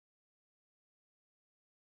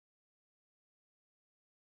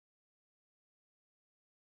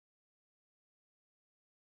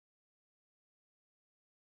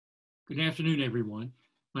Good afternoon, everyone.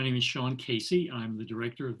 My name is Shaun Casey. I'm the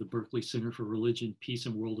director of the Berkley Center for Religion, Peace,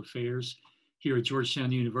 and World Affairs here at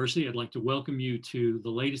Georgetown University. I'd like to welcome you to the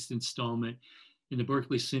latest installment in the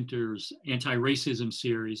Berkley Center's anti-racism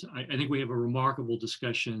series. I think we have a remarkable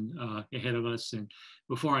discussion ahead of us. And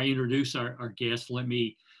before I introduce our guest, let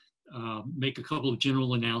me make a couple of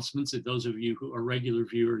general announcements that those of you who are regular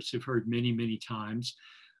viewers have heard many, many times.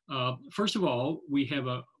 First of all, we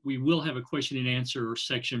will have a question and answer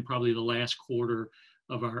section, probably the last quarter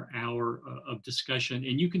of our hour of discussion,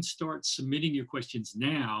 and you can start submitting your questions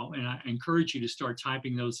now, and I encourage you to start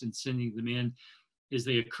typing those and sending them in as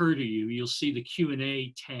they occur to you. You'll see the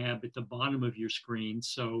Q&A tab at the bottom of your screen,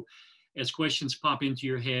 so as questions pop into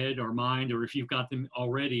your head or mind, or if you've got them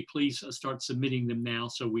already, please start submitting them now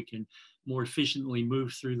so we can more efficiently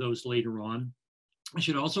move through those later on. I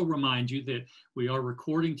should also remind you that we are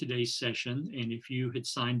recording today's session, and if you had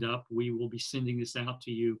signed up, we will be sending this out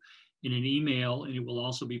to you in an email, and it will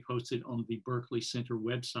also be posted on the Berkley Center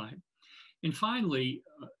website. And finally,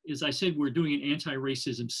 as I said, we're doing an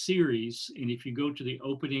anti-racism series, and if you go to the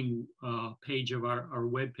opening page of our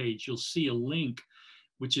webpage, you'll see a link,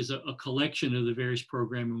 which is a collection of the various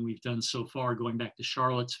programming we've done so far, going back to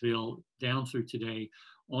Charlottesville down through today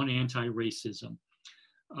on anti-racism.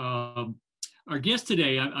 Our guest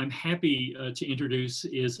today, I'm happy to introduce,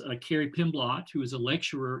 is Kerry Pimblott, who is a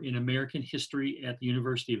lecturer in American history at the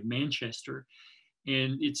University of Manchester.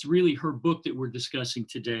 And it's really her book that we're discussing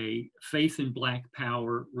today, Faith in Black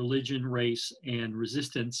Power, Religion, Race, and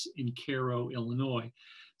Resistance in Cairo, Illinois.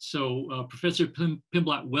 So Professor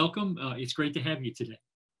Pimblott, welcome. It's great to have you today.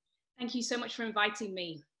 Thank you so much for inviting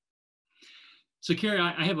me. So Kerry,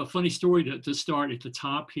 I have a funny story to start at the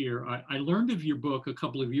top here. I learned of your book a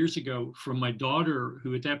couple of years ago from my daughter,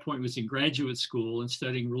 who at that point was in graduate school and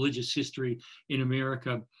studying religious history in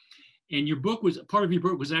America. And part of your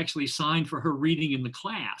book was actually assigned for her reading in the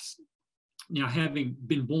class. You know, having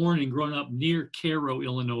been born and grown up near Cairo,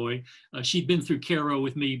 Illinois, she'd been through Cairo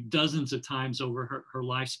with me dozens of times over her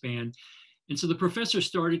lifespan. And so the professor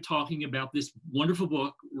started talking about this wonderful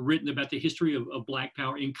book written about the history of Black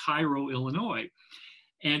power in Cairo, Illinois.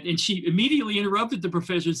 And she immediately interrupted the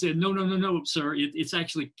professor and said, no, sir, it's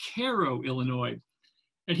actually Cairo, Illinois.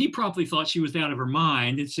 And he promptly thought she was out of her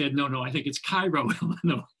mind and said, no, I think it's Cairo,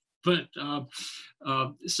 Illinois. But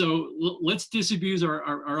so let's disabuse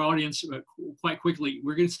our audience quite quickly.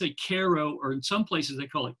 We're going to say Cairo, or in some places they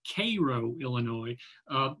call it Cairo, Illinois.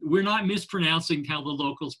 We're not mispronouncing how the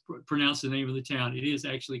locals pronounce the name of the town. It is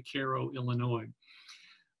actually Cairo, Illinois.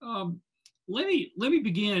 Let me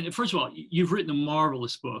begin. First of all, you've written a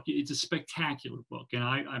marvelous book. It's a spectacular book, and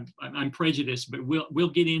I'm prejudiced, but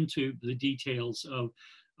we'll get into the details of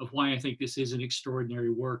why I think this is an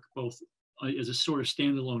extraordinary work, both as a sort of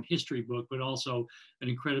standalone history book, but also an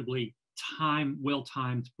incredibly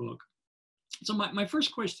well-timed book. So my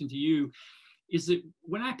first question to you is that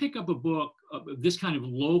when I pick up a book of this kind of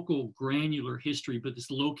local granular history, but it's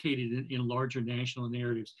located in larger national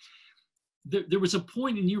narratives, there was a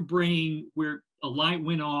point in your brain where a light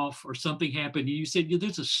went off or something happened and you said, yeah,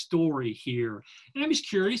 there's a story here. And I'm just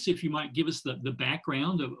curious if you might give us the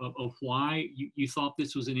background of why you thought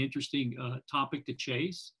this was an interesting topic to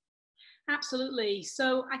chase. Absolutely.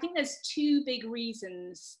 So I think there's two big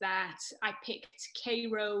reasons that I picked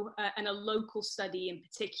Cairo and a local study in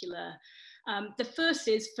particular. The first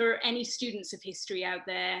is, for any students of history out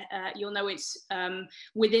there, you'll know it's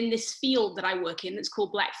within this field that I work in that's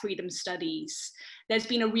called Black Freedom Studies. There's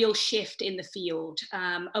been a real shift in the field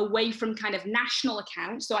away from kind of national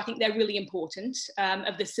accounts, so I think they're really important,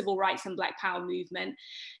 of the civil rights and Black power movement,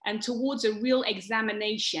 and towards a real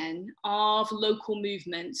examination of local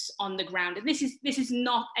movements on the ground. And this is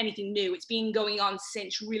not anything new. It's been going on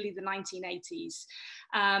since really the 1980s.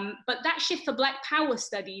 But that shift for Black power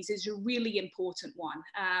studies is a really important one,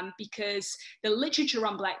 because the literature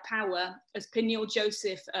on Black power, as Peniel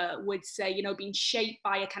Joseph would say, you know, being shaped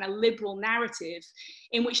by a kind of liberal narrative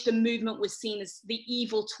in which the movement was seen as the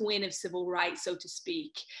evil twin of civil rights, so to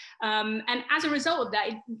speak. And as a result of that,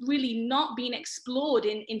 it really not being explored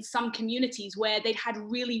in some communities where they'd had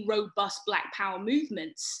really robust Black power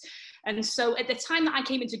movements. And so at the time that I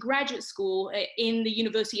came into graduate school in the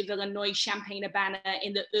University of Illinois, Champaign-Urbana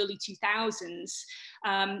in the early 2000s,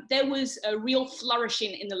 there was a real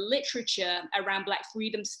flourishing in the literature around Black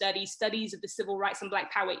freedom studies, studies of the civil rights and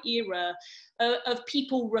Black power era, of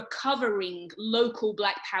people recovering local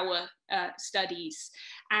Black power studies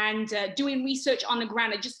and doing research on the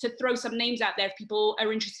ground. And just to throw some names out there, if people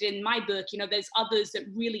are interested in my book, you know, there's others that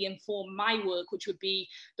really inform my work, which would be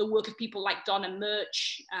the work of people like Donna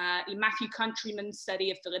Murch, Matthew Countryman's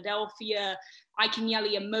study of Philadelphia,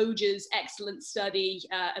 Akinyele Amoja's excellent study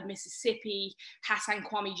of Mississippi, Hassan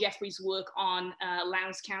Kwame Jeffrey's work on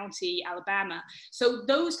Lowndes County, Alabama. So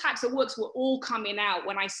those types of works were all coming out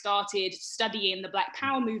when I started studying the Black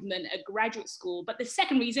Power movement at graduate school. But the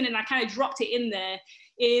second reason, and I kind of dropped it in there,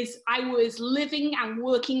 is I was living and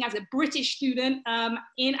working as a British student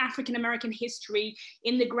in African American history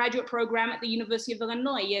in the graduate program at the University of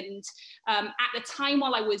Illinois. And at the time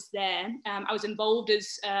while I was there, I was involved,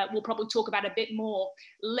 as we'll probably talk about a bit more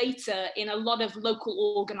later, in a lot of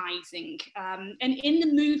local organizing. And in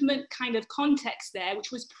the movement kind of context there,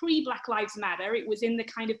 which was pre-Black Lives Matter, it was in the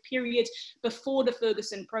kind of period before the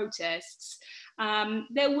Ferguson protests,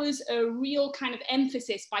 there was a real kind of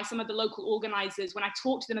emphasis by some of the local organizers when I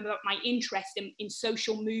talked to them about my interest in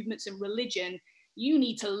social movements and religion. You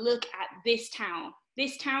need to look at this town.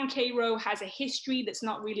 This town, Cairo, has a history that's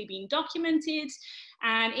not really been documented,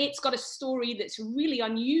 and it's got a story that's really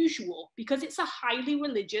unusual because it's a highly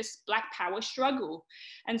religious Black Power struggle.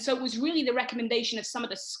 And so it was really the recommendation of some of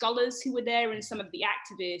the scholars who were there and some of the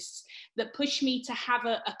activists that pushed me to have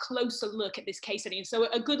a closer look at this case study. And so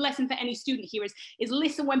a good lesson for any student here is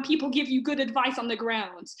listen when people give you good advice on the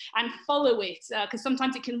ground and follow it, because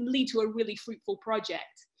sometimes it can lead to a really fruitful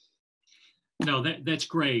project. No, that's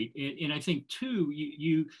great. And I think too,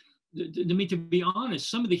 I mean, to be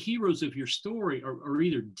honest, some of the heroes of your story are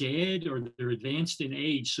either dead or they're advanced in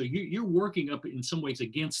age. So you're working up in some ways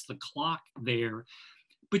against the clock there.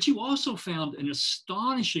 But you also found an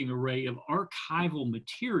astonishing array of archival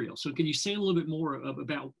material. So can you say a little bit more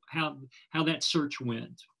about how that search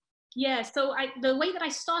went? Yeah, so the way that I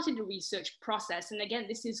started the research process, and again,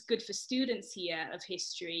 this is good for students here of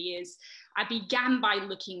history, is I began by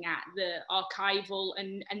looking at the archival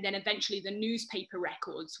and then eventually the newspaper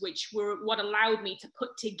records, which were what allowed me to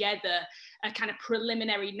put together a kind of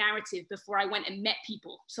preliminary narrative before I went and met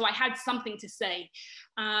people. So I had something to say.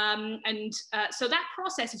 So that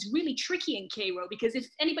process is really tricky in Cairo, because if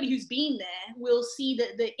anybody who's been there will see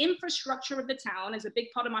that the infrastructure of the town, as a big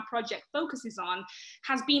part of my project focuses on,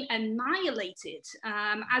 has been annihilated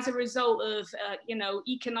as a result of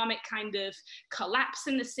economic kind of collapse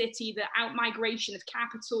in the city, the out-migration of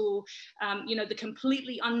capital, the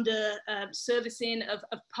completely under-servicing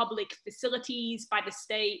of public facilities by the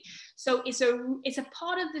state. So it's a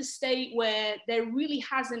part of the state where there really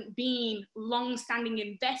hasn't been long-standing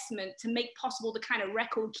investment to make possible the kind of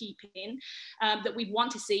record keeping that we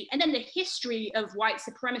want to see. And then the history of white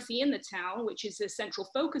supremacy in the town, which is the central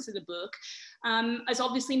focus of the book, has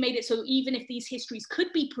obviously made it so even if these histories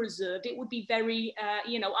could be preserved, it would be very,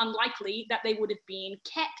 unlikely that they would have been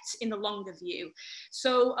kept in the longer view.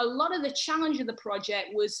 So a lot of the challenge of the project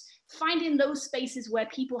was finding those spaces where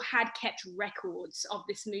people had kept records of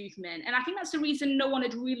this movement. And I think that's the reason no one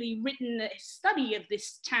had really written a study of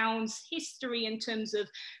this town's history in terms of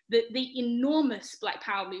the enormous Black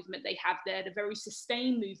Power movement they have there, the very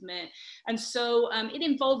sustained movement. And so it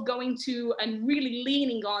involved going to and really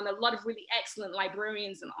leaning on a lot of really excellent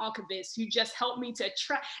librarians and archivists who just helped me to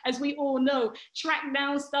track, as we all know, track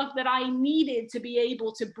down stuff that I needed to be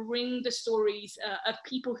able to bring the stories of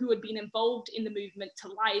people who had been involved in the movement to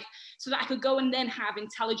life, so that I could go and then have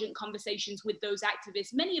intelligent conversations with those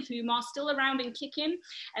activists, many of whom are still around and kicking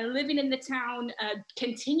and living in the town,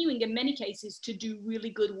 continuing in many cases to do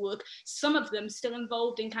really good work, some of them still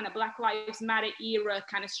involved in kind of Black Lives Matter era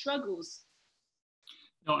kind of struggles.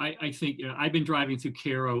 No, I think I've been driving through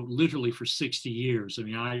Cairo literally for 60 years. I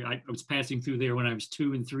mean, I was passing through there when I was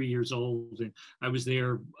 2 and 3 years old, and I was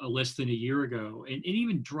there less than a year ago. And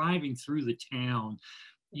even driving through the town,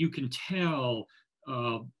 you can tell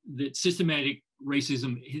that systematic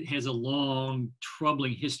racism has a long,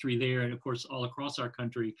 troubling history there, and of course all across our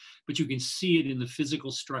country, but you can see it in the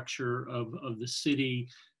physical structure of the city,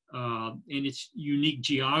 and its unique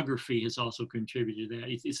geography has also contributed to that.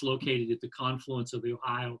 It's located at the confluence of the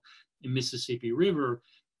Ohio and Mississippi River,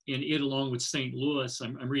 and it, along with St. Louis,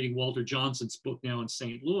 I'm reading Walter Johnson's book now on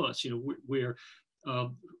St. Louis, where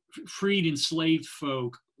freed enslaved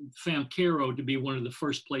folk found Cairo to be one of the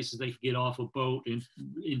first places they could get off a boat and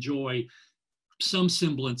enjoy some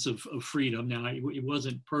semblance of freedom. Now, it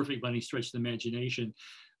wasn't perfect by any stretch of the imagination,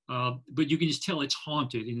 but you can just tell it's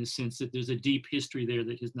haunted in the sense that there's a deep history there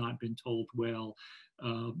that has not been told well.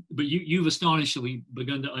 But you've astonishingly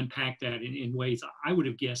begun to unpack that in ways I would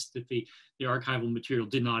have guessed that the archival material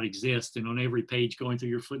did not exist. And on every page going through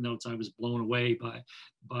your footnotes, I was blown away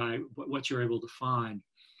by what you're able to find.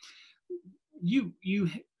 You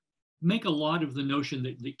make a lot of the notion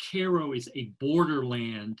that Cairo is a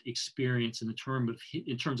borderland experience in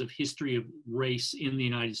terms of history of race in the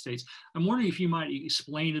United States. I'm wondering if you might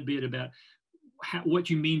explain a bit about what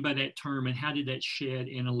you mean by that term, and how did that shed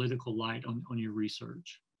analytical light on your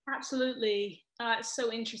research? Absolutely. It's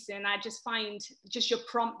so interesting. I just find just your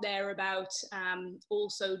prompt there about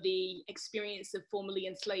also the experience of formerly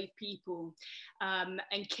enslaved people, and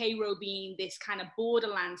Cairo being this kind of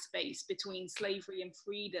borderland space between slavery and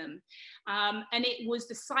freedom. And it was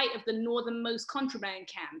the site of the northernmost contraband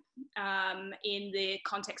camp in the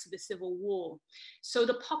context of the Civil War. So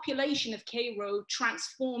the population of Cairo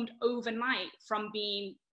transformed overnight from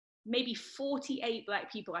being maybe 48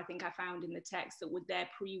 Black people, I think I found in the text, that were there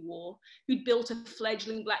pre-war, who'd built a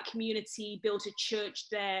fledgling Black community, built a church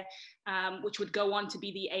there, which would go on to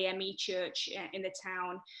be the AME church in the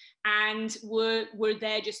town, and were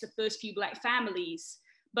there just the first few Black families.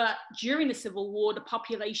 But during the Civil War, the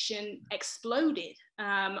population exploded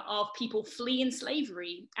of people fleeing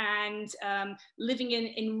slavery and living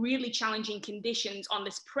in really challenging conditions on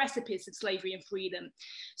this precipice of slavery and freedom.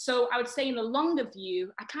 So I would say in the longer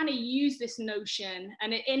view, I kind of use this notion,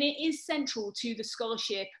 and it is central to the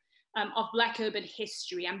scholarship of Black urban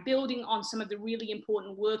history. I'm building on some of the really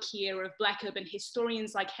important work here of Black urban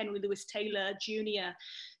historians like Henry Louis Taylor Jr.,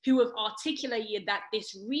 who have articulated that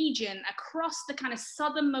this region across the kind of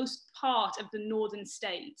southernmost part of the northern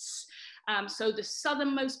states, so the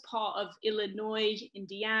southernmost part of Illinois,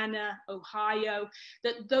 Indiana, Ohio,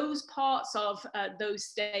 that those parts of those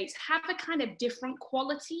states have a kind of different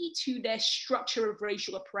quality to their structure of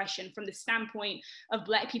racial oppression from the standpoint of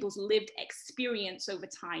Black people's lived experience over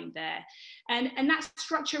time there. And that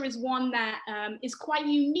structure is one that is quite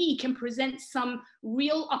unique and presents some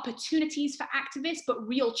real opportunities for activists, but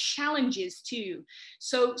real challenges too.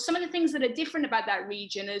 So some of the things that are different about that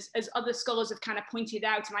region, as other scholars have kind of pointed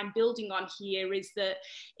out, and I'm building on here, is that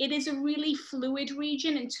it is a really fluid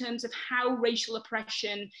region in terms of how racial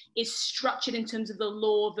oppression is structured in terms of the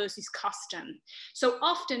law versus custom. So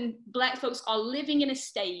often Black folks are living in a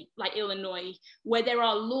state like Illinois where there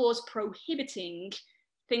are laws prohibiting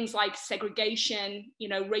things like segregation,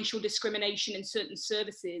 racial discrimination in certain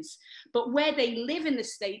services. But where they live in the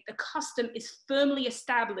state, the custom is firmly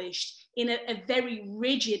established in a very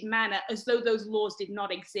rigid manner, as though those laws did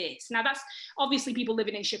not exist. Now, that's obviously people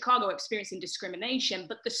living in Chicago experiencing discrimination,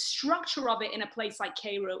 but the structure of it in a place like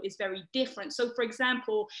Cairo is very different. So, for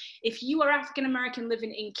example, if you are African-American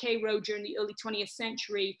living in Cairo during the early 20th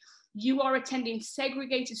century, you are attending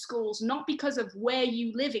segregated schools, not because of where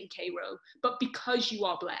you live in Cairo, but because you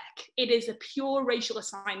are Black. It is a pure racial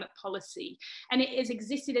assignment policy. And it has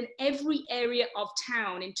existed in every area of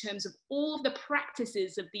town in terms of all of the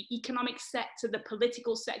practices of the economic sector, the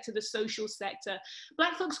political sector, the social sector.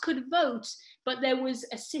 Black folks could vote, but there was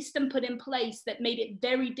a system put in place that made it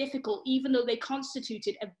very difficult, even though they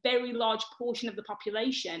constituted a very large portion of the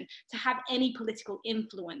population, to have any political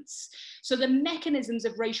influence. So the mechanisms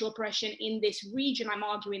of racial oppression in this region, I'm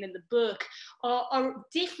arguing in the book, are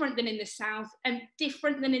different than in the South and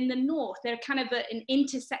different than in the North. They're kind of an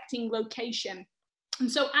intersecting location.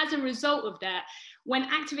 And so as a result of that, when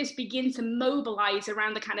activists begin to mobilize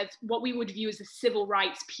around the kind of what we would view as the civil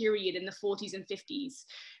rights period in the 40s and 50s,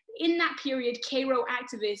 in that period, Cairo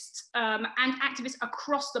activists and activists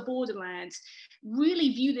across the borderlands really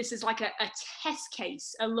view this as like a test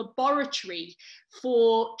case, a laboratory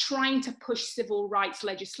for trying to push civil rights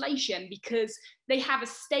legislation, because they have a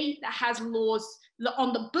state that has laws that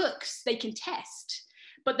on the books they can test,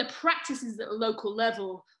 but the practices at the local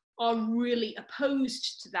level are really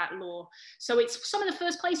opposed to that law. So it's some of the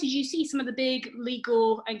first places you see some of the big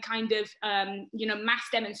legal and kind of, mass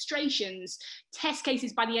demonstrations, test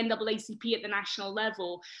cases by the NAACP at the national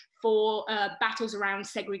level for battles around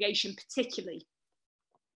segregation particularly.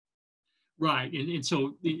 Right, and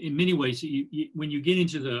so in many ways, when you get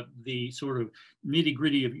into the sort of nitty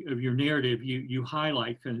gritty of your narrative, you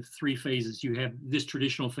highlight kind of three phases. You have this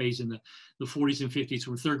traditional phase in the 40s and 50s,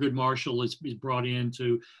 where Thurgood Marshall is brought in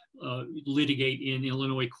to litigate in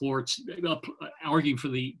Illinois courts, arguing for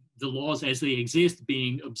the laws as they exist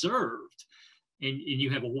being observed. And you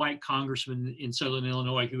have a white congressman in Southern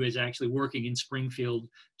Illinois who is actually working in Springfield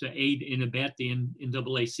to aid and abet the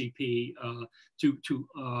NAACP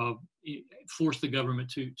to force the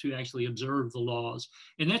government to actually observe the laws.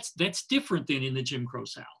 And that's different than in the Jim Crow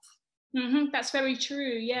South. Mm-hmm, that's very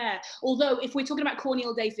true, yeah. Although if we're talking about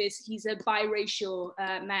Cornel Davis, he's a biracial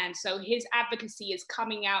man, so his advocacy is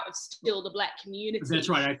coming out of still the Black community. That's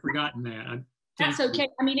right, I'd forgotten that. That's okay.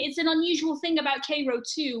 I mean, it's an unusual thing about Cairo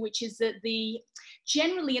too, which is that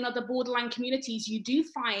generally in other borderland communities, you do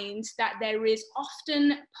find that there is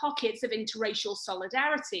often pockets of interracial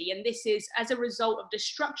solidarity. And this is as a result of the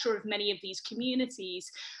structure of many of these communities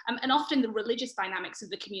and often the religious dynamics of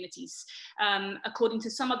the communities, according to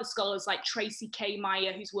some other scholars like Tracy K.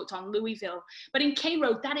 Meyer, who's worked on Louisville. But in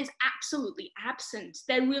Cairo, that is absolutely absent.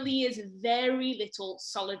 There really is very little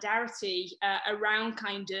solidarity around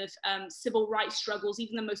kind of civil rights struggles,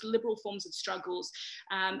 even the most liberal forms of struggles.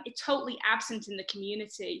 It's totally absent in the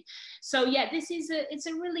community. So yeah, it's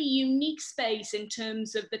a really unique space in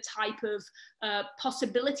terms of the type of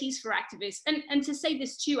possibilities for activists. And to say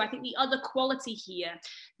this too, I think the other quality here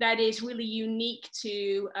that is really unique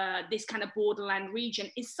to this kind of borderland region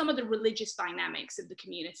is some of the religious dynamics of the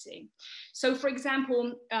community. So for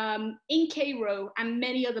example, in Cairo and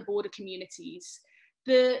many other border communities,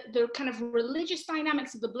 the kind of religious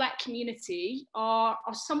dynamics of the Black community are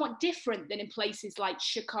somewhat different than in places like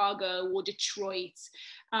Chicago or Detroit,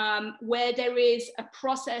 where there is a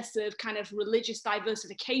process of kind of religious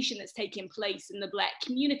diversification that's taking place in the Black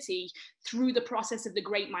community through the process of the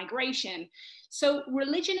Great Migration. So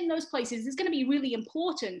religion in those places is going to be really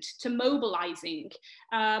important to mobilizing,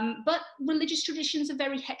 but religious traditions are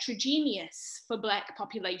very heterogeneous for Black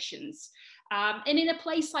populations. And in a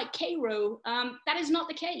place like Cairo, that is not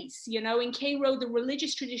the case. You know, in Cairo, the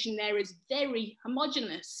religious tradition there is very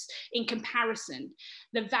homogenous in comparison.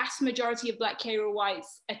 The vast majority of Black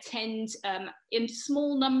Cairoites attend in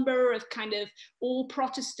small number of kind of all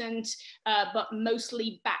Protestant, but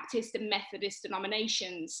mostly Baptist and Methodist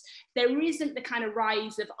denominations. There isn't the kind of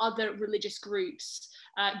rise of other religious groups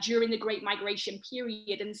during the Great Migration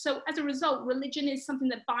period. And so as a result, religion is something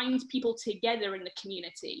that binds people together in the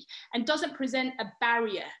community and doesn't present a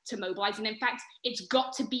barrier to mobilizing. In fact, it's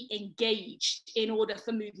got to be engaged in order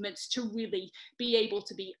for movements to really be able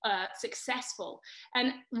to be successful.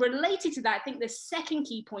 And related to that, I think the second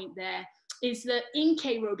key point there is that in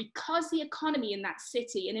Cairo, because the economy in that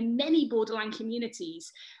city and in many borderland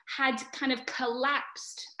communities had kind of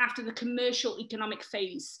collapsed after the commercial economic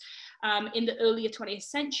phase in the earlier 20th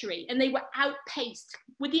century, and they were outpaced,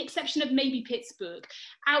 with the exception of maybe Pittsburgh,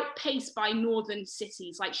 outpaced by northern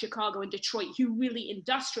cities like Chicago and Detroit, who really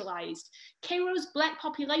industrialized. Cairo's Black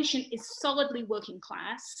population is solidly working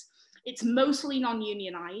class. It's mostly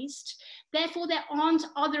non-unionized. Therefore, there aren't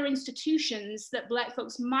other institutions that Black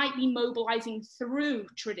folks might be mobilizing through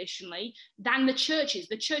traditionally than the churches.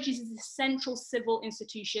 The churches is the central civil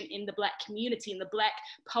institution in the Black community, in the Black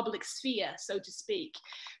public sphere, so to speak.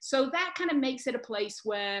 So that kind of makes it a place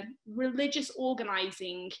where religious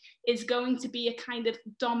organizing is going to be a kind of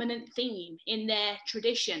dominant theme in their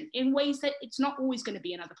tradition in ways that it's not always going to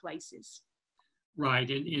be in other places.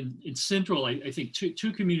 Right, and in Central, I think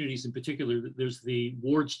two communities in particular. There's the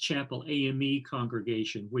Ward's Chapel AME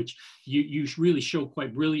congregation, which you really show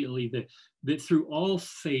quite brilliantly that through all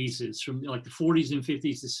phases, from like the 40s and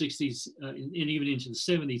 50s to 60s and even into the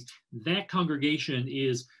 70s, that congregation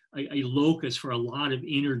is a locus for a lot of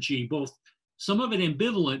energy, both some of it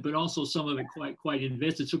ambivalent, but also some of it quite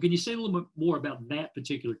invested. So can you say a little bit more about that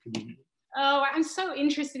particular community? Oh, I'm so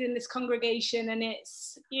interested in this congregation, and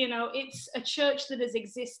it's, you know, it's a church that has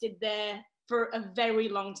existed there for a very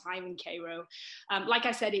long time in Cairo. Like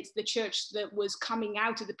I said, it's the church that was coming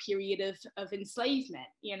out of the period of enslavement,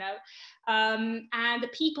 you know, and the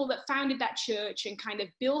people that founded that church and kind of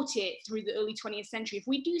built it through the early 20th century. If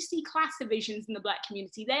we do see class divisions in the Black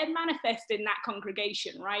community, they're manifest in that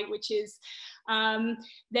congregation, right? Which is,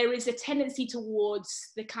 there is a tendency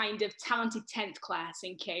towards the kind of talented 10th class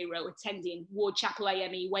in Cairo attending Ward Chapel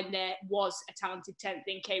AME when there was a talented 10th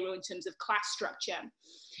in Cairo in terms of class structure.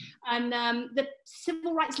 And the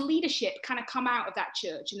civil rights leadership kind of come out of that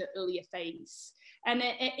church in the earlier phase. And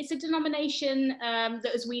it's a denomination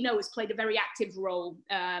that, as we know, has played a very active role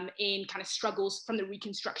in kind of struggles from the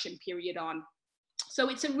Reconstruction period on. So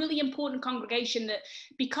it's a really important congregation that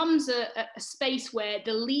becomes a space where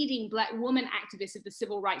the leading Black woman activist of the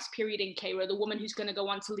civil rights period in Cairo, the woman who's going to go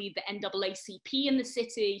on to lead the NAACP in the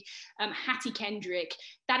city, Hattie Kendrick,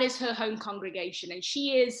 that is her home congregation. And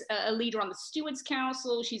she is a leader on the Stewards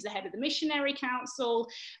Council. She's the head of the Missionary Council.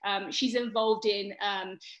 She's involved in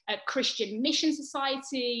Christian mission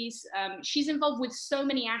societies. She's involved with so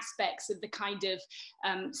many aspects of the kind of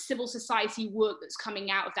civil society work that's coming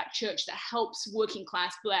out of that church that helps working working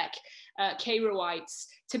class Black Cairoites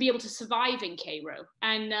to be able to survive in Cairo.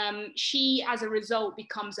 And she, as a result,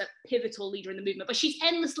 becomes a pivotal leader in the movement. But she's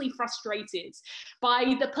endlessly frustrated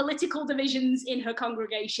by the political divisions in her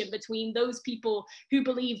congregation between those people who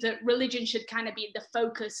believe that religion should kind of be the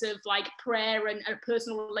focus of like prayer and a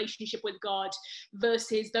personal relationship with God,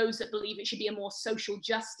 versus those that believe it should be a more social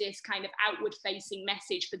justice kind of outward facing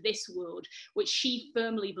message for this world, which she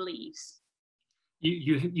firmly believes.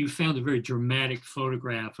 You found a very dramatic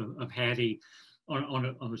photograph of Hattie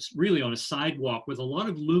really on a sidewalk with a lot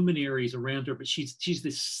of luminaries around her, but she's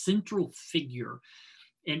this central figure.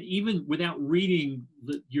 And even without reading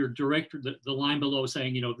your director, the line below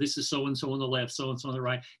saying, you know, this is so-and-so on the left, so-and-so on the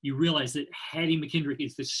right, you realize that Hattie McKendrick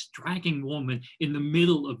is this striking woman in the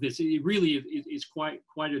middle of this. It really is quite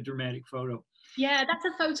a dramatic photo. Yeah, that's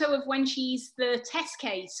a photo of when she's the test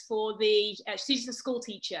case for the, she's a school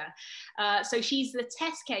teacher. So she's the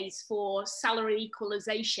test case for salary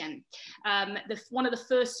equalization. One of the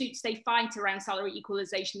first suits they fight around salary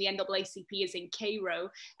equalization, the NAACP, is in Cairo,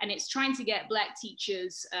 and it's trying to get Black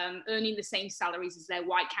teachers earning the same salaries as their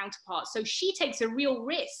white counterparts. So she takes a real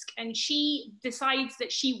risk, and she decides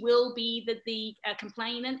that she will be the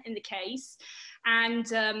complainant in the case. And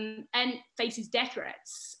faces death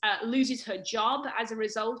threats, loses her job as a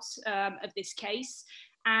result of this case,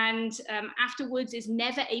 and afterwards is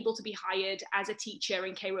never able to be hired as a teacher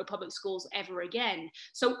in Cairo public schools ever again.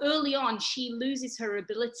 So early on, she loses her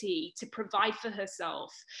ability to provide for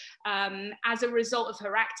herself as a result of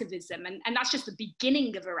her activism, and that's just the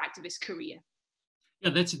beginning of her activist career. Yeah,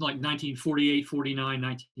 that's in like 1948, 49,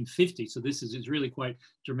 1950. So this is really quite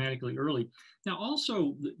dramatically early. Now,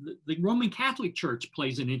 also, the Roman Catholic Church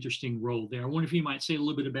plays an interesting role there. I wonder if you might say a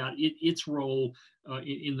little bit about its role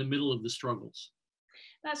in the middle of the struggles.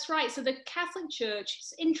 That's right. So the Catholic Church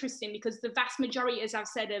is interesting because the vast majority, as I've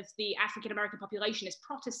said, of the African-American population is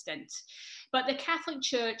Protestant. But the Catholic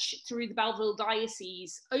Church, through the Belleville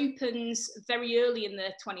Diocese, opens very early in the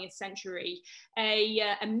 20th century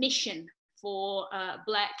a mission for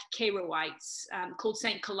Black Cairoites called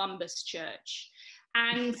St. Columbus Church.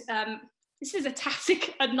 And this is a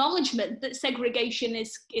tacit acknowledgement that segregation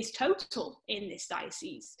is total in this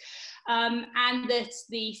diocese. And that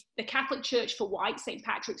the Catholic Church for whites, St.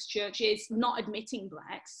 Patrick's Church, is not admitting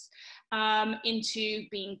Blacks into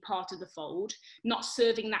being part of the fold, not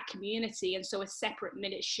serving that community. And so a separate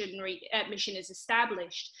mission is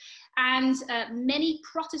established. And many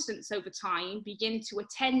Protestants over time begin to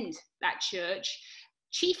attend that church,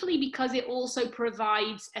 chiefly because it also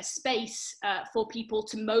provides a space for people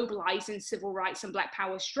to mobilize in civil rights and Black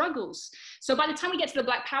Power struggles. So by the time we get to the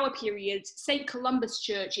Black Power period, St. Columbus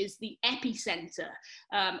Church is the epicenter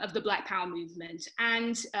of the Black Power movement.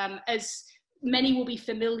 And as many will be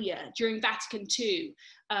familiar, during Vatican II,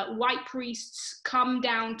 white priests come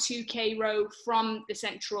down to Cairo from the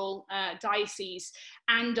central diocese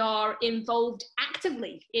and are involved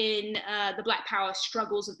actively in the Black Power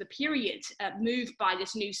struggles of the period, moved by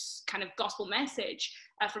this new kind of gospel message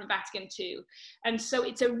from Vatican II. And so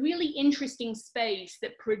it's a really interesting space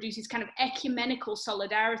that produces kind of ecumenical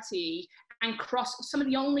solidarity and some of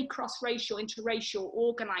the only cross-racial, interracial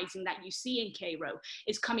organizing that you see in Cairo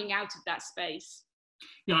is coming out of that space.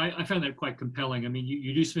 Yeah, I found that quite compelling. I mean,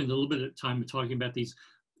 you do spend a little bit of time talking about these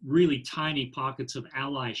really tiny pockets of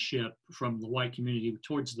allyship from the white community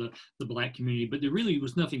towards the Black community, but there really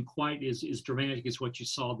was nothing quite as dramatic as what you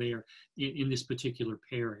saw there in this particular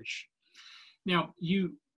parish. Now,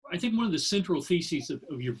 I think one of the central theses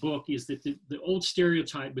of your book is that the old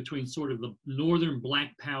stereotype between sort of the Northern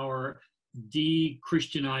Black Power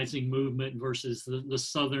de-Christianizing movement versus the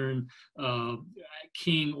Southern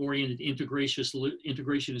king-oriented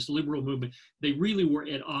integrationist liberal movement, they really were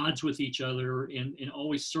at odds with each other and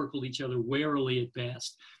always circled each other warily at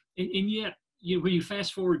best. And yet, when you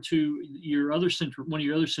fast forward to one of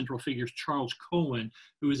your other central figures, Charles Koen,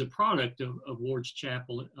 who is a product of Ward's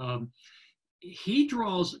Chapel, he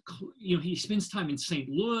draws, he spends time in St.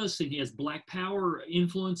 Louis and he has Black Power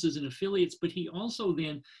influences and affiliates, but he also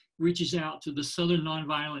then reaches out to the Southern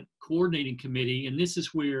Nonviolent Coordinating Committee, and this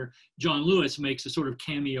is where John Lewis makes a sort of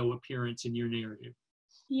cameo appearance in your narrative.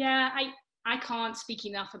 Yeah, I can't speak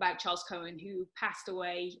enough about Charles Koen, who passed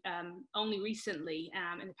away only recently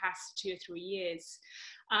in the past 2 or 3 years,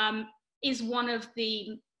 is one of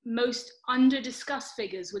the most under-discussed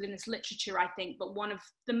figures within this literature, I think, but one of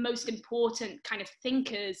the most important kind of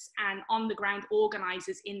thinkers and on-the-ground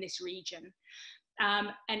organizers in this region.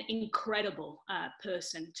 an incredible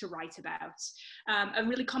person to write about, a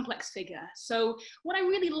really complex figure. So what I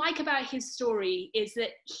really like about his story is that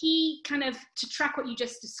he kind of, to track what you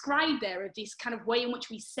just described there, of this kind of way in which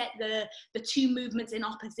we set the two movements in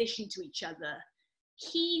opposition to each other,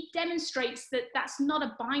 he demonstrates that that's not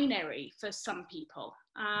a binary for some people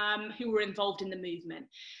who were involved in the movement.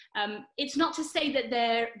 It's not to say that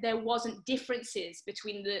there wasn't differences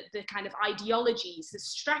between the kind of ideologies, the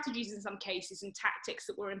strategies in some cases, and tactics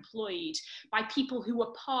that were employed by people who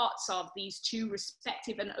were parts of these two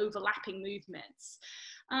respective and overlapping movements.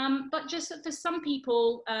 But just that for some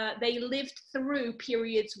people, they lived through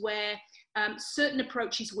periods where certain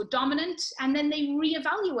approaches were dominant, and then they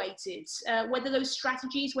reevaluated whether those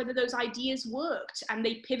strategies, whether those ideas worked, and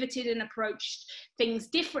they pivoted and approached things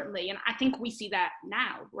differently. And I think we see that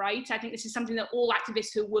now, right? I think this is something that all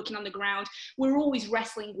activists who are working on the ground, we're always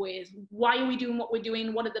wrestling with. Why are we doing what we're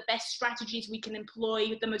doing? What are the best strategies we can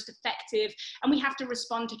employ, the most effective? And we have to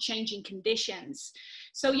respond to changing conditions.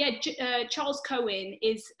 So yeah, Charles Koen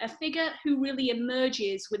is a figure who really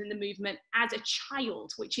emerges within the movement as a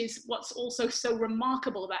child, which is what's also so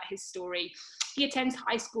remarkable about his story. He attends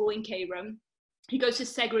high school in Cairo. He goes to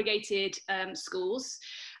segregated schools.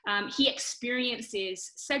 He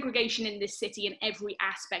experiences segregation in this city in every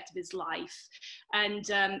aspect of his life. And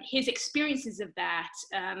his experiences of that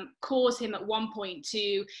cause him at one point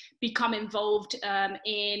to become involved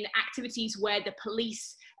in activities where the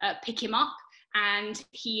police pick him up, and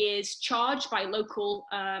he is charged by local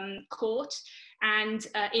court. And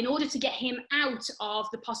in order to get him out of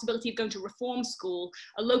the possibility of going to reform school,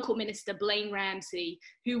 a local minister, Blaine Ramsey,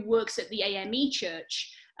 who works at the AME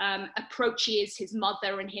church, approaches his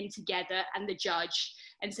mother and him together and the judge,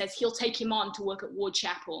 and says he'll take him on to work at Ward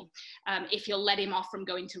Chapel if he'll let him off from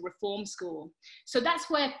going to reform school. So that's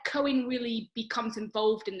where Koen really becomes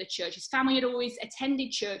involved in the church. His family had always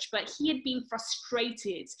attended church, but he had been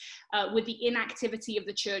frustrated with the inactivity of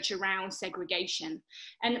the church around segregation.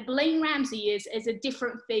 And Blaine Ramsey is a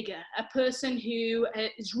different figure, a person who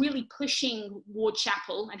is really pushing Ward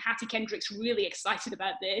Chapel, and Hattie Kendrick's really excited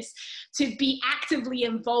about this, to be actively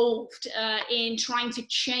involved in trying to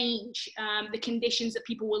change the conditions that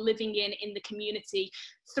people were living in the community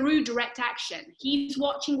through direct action. He's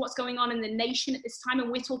watching what's going on in the nation at this time,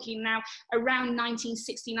 and we're talking now around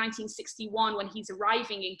 1960, 1961 when he's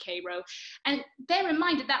arriving in Cairo. And bear in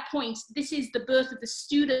mind at that point, this is the birth of the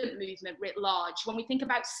student movement writ large. When we think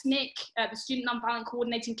about SNCC, the Student Nonviolent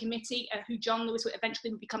Coordinating Committee, who John Lewis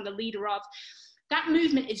eventually would become the leader of, that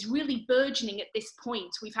movement is really burgeoning at this point.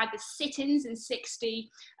 We've had the sit-ins in 60,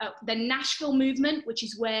 the Nashville movement, which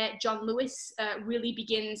is where John Lewis really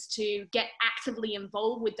begins to get actively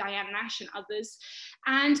involved with Diane Nash and others.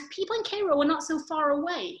 And people in Cairo are not so far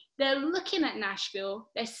away. They're looking at Nashville,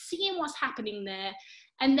 they're seeing what's happening there,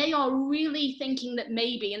 and they are really thinking that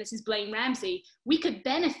maybe, and this is Blaine Ramsey, we could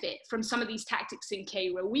benefit from some of these tactics in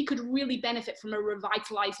Cairo. We could really benefit from a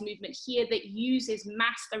revitalized movement here that uses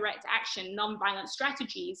mass direct action, nonviolent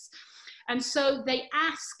strategies. And so they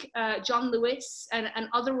ask John Lewis and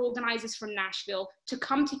other organizers from Nashville to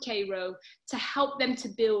come to Cairo to help them to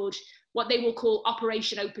build what they will call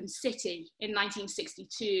Operation Open City in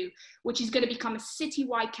 1962, which is going to become a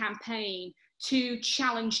citywide campaign to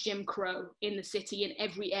challenge Jim Crow in the city in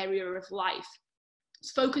every area of life.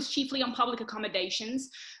 It's focused chiefly on public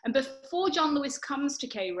accommodations. And before John Lewis comes to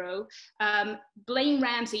Cairo, Blaine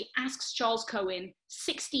Ramsey asks Charles Koen,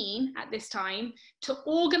 16 at this time, to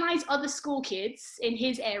organize other school kids in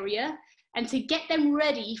his area and to get them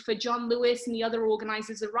ready for John Lewis and the other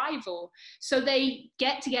organizers' arrival. So they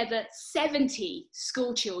get together 70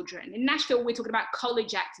 school children. In Nashville, we're talking about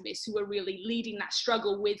college activists who are really leading that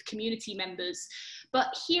struggle with community members. But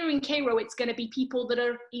here in Cairo, it's going to be people that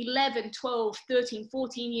are 11, 12, 13,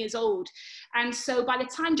 14 years old. And so by the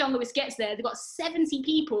time John Lewis gets there, they've got 70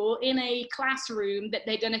 people in a classroom that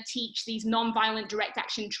they're going to teach these nonviolent direct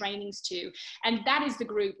action trainings to. And that is the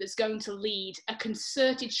group that's going to lead a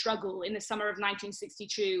concerted struggle in the summer of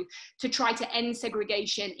 1962 to try to end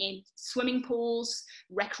segregation in swimming pools,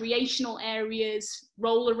 recreational areas,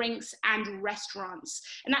 roller rinks, and restaurants.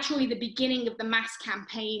 And that's really the beginning of the mass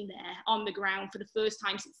campaign there on the ground for the first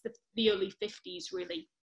time since the early 50s, really.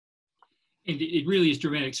 And it really is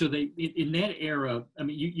dramatic. So they, in that era, I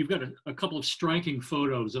mean, you've got a couple of striking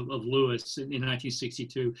photos of Lewis in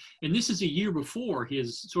 1962. And this is a year before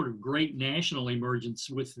his sort of great national emergence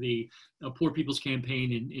with the Poor People's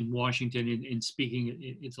Campaign in Washington and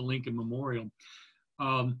speaking at the Lincoln Memorial.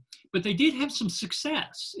 But they did have some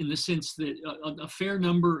success in the sense that a fair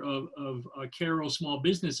number of Cairo small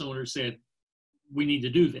business owners said, we need to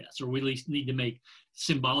do this, or we at least need to make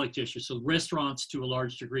symbolic gestures. So restaurants, to a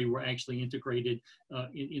large degree, were actually integrated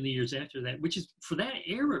in the years after that, which is, for that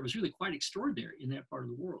era, it was really quite extraordinary in that part of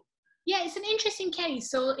the world. Yeah, it's an interesting case.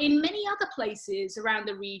 So in many other places around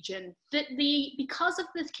the region, because of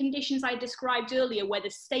the conditions I described earlier, where the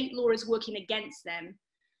state law is working against them,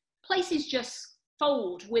 places just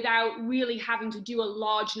fold without really having to do a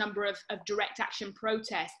large number of direct action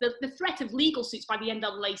protests. The threat of legal suits by the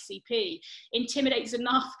NAACP intimidates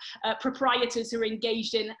enough proprietors who are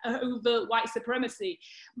engaged in overt white supremacy.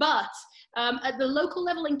 But at the local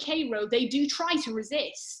level in Cairo, they do try to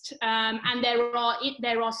resist. And there are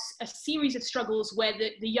a series of struggles where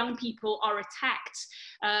the young people are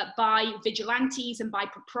attacked by vigilantes and by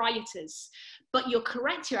proprietors. But you're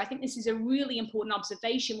correct here. I think this is a really important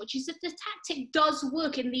observation, which is that the tactic does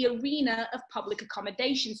work in the arena of public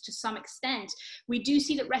accommodations to some extent. We do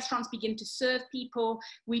see that restaurants begin to serve people.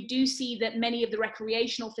 We do see that many of the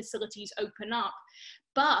recreational facilities open up.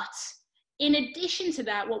 But in addition to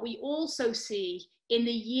that, what we also see in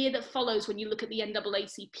the year that follows, when you look at the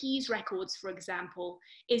NAACP's records, for example,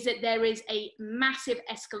 is that there is a massive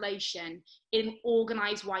escalation in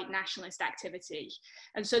organized white nationalist activity.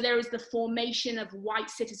 And so there is the formation of white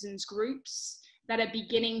citizens groups that are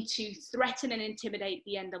beginning to threaten and intimidate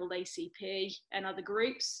the NAACP and other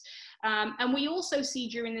groups. And we also see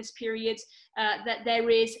during this period that there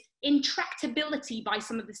is intractability by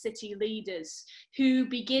some of the city leaders who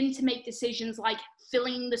begin to make decisions like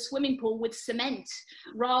filling the swimming pool with cement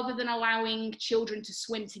rather than allowing children to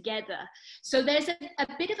swim together. So there's a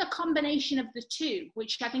bit of a combination of the two,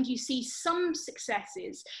 which I think you see some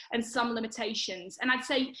successes and some limitations. And I'd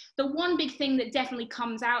say the one big thing that definitely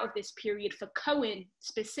comes out of this period for Koen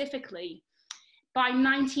specifically, by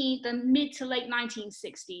the mid to late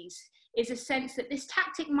 1960s, is a sense that this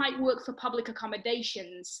tactic might work for public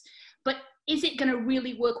accommodations, but is it going to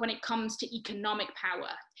really work when it comes to economic power?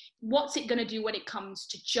 What's it going to do when it comes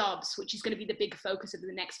to jobs, which is going to be the big focus of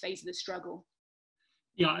the next phase of the struggle?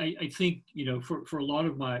 Yeah, I think, you know, for a lot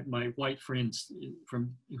of my white friends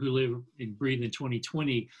who live and breathe in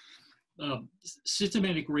 2020,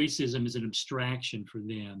 systematic racism is an abstraction for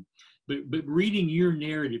them. But reading your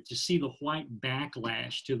narrative, to see the white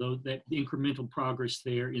backlash to that incremental progress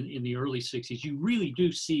there in the early 60s, you really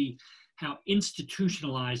do see how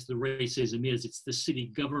institutionalized the racism is. It's the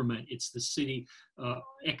city government, it's the city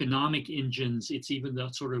economic engines, it's even the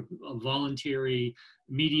sort of voluntary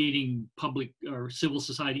mediating public or civil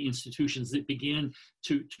society institutions that begin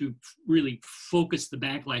to really focus the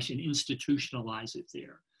backlash and institutionalize it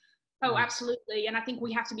there. Oh, absolutely. And I think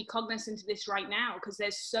we have to be cognizant of this right now, because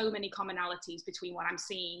there's so many commonalities between what I'm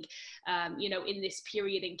seeing, you know, in this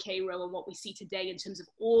period in Cairo and what we see today in terms of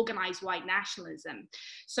organized white nationalism.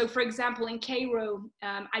 So, for example, in Cairo,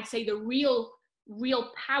 I'd say the real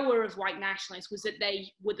power of white nationalists was that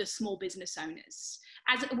they were the small business owners,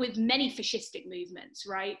 as with many fascistic movements,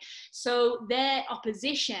 right? So their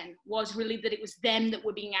opposition was really that it was them that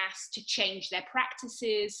were being asked to change their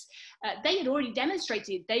practices. They had already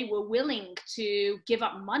demonstrated they were willing to give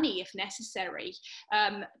up money if necessary,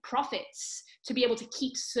 profits, to be able to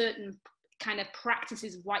keep certain kind of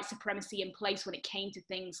practices of white supremacy in place when it came to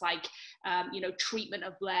things like, you know, treatment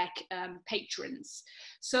of Black patrons.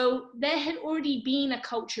 So there had already been a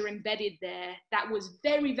culture embedded there that was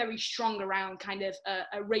very, very strong around kind of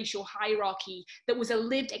a racial hierarchy that was a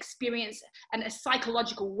lived experience and a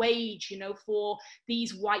psychological wage, you know, for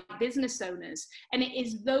these white business owners. And it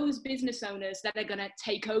is those business owners that are going to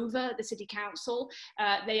take over the city council.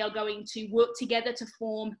 They are going to work together to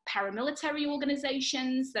form paramilitary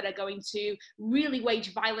organizations that are going to really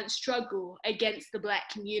wage violent struggle against the Black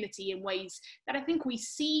community in ways that I think we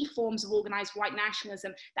see forms of organized white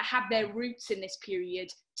nationalism that have their roots in this period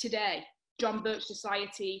today. John Birch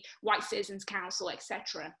Society, White Citizens Council,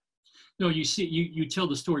 etc. No, you see, you tell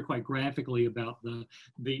the story quite graphically about the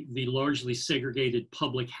largely segregated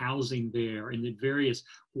public housing there, and that various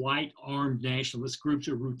white armed nationalist groups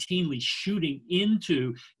are routinely shooting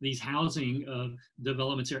into these housing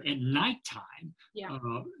developments there at nighttime. Yeah.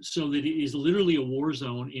 So that it is literally a war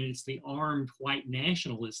zone, and it's the armed white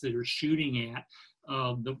nationalists that are shooting at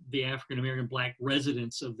the African-American Black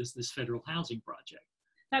residents of this federal housing project.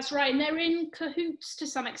 That's right, and they're in cahoots to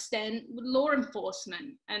some extent with law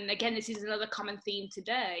enforcement. And again, this is another common theme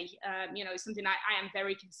today. You know, something I am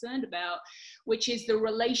very concerned about, which is the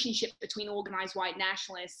relationship between organized white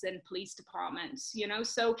nationalists and police departments. You know,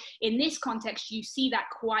 so in this context, you see that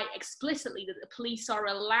quite explicitly, that the police are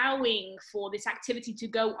allowing for this activity to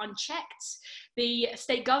go unchecked. The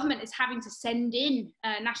state government is having to send in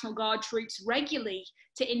National Guard troops regularly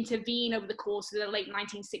to intervene over the course of the late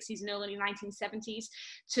 1960s and early 1970s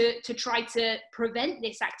to try to prevent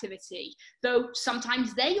this activity, though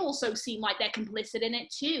sometimes they also seem like they're complicit in it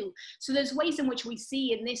too. So there's ways in which we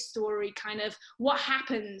see in this story kind of what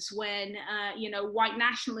happens when white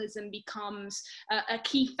nationalism becomes a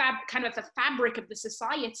key kind of a fabric of the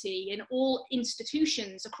society, and all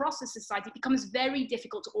institutions across the society. It becomes very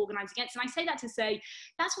difficult to organize against. And I say that to say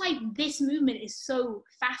that's why this movement is so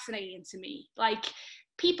fascinating to me. Like,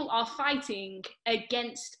 people are fighting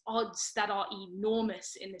against odds that are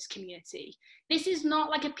enormous in this community. This is not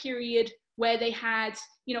like a period where they had,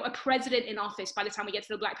 a president in office by the time we get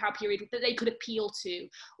to the Black Power period that they could appeal to,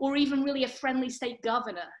 or even really a friendly state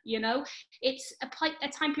governor. It's a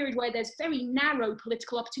time period where there's very narrow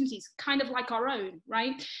political opportunities, kind of like our own,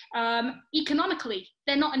 right? Economically,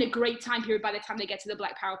 they're not in a great time period by the time they get to the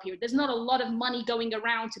Black Power period. There's not a lot of money going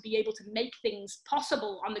around to be able to make things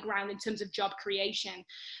possible on the ground in terms of job creation,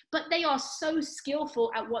 but they are so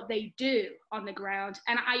skillful at what they do on the ground.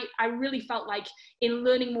 And I really felt like in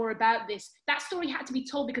learning more about this, that story had to be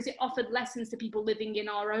told because it offered lessons to people living in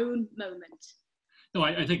our own moment. No,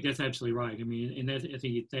 I think that's absolutely right. I mean, and I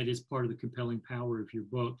think that is part of the compelling power of your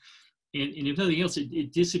book. And if nothing else,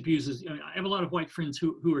 it disabuses. I have a lot of white friends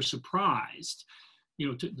who are surprised,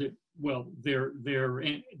 they're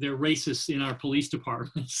racists in our police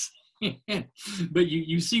departments. But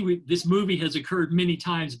you see, this movie has occurred many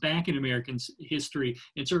times back in American history,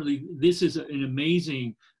 and certainly this is an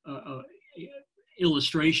amazing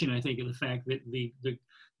illustration, I think, of the fact that the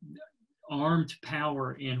armed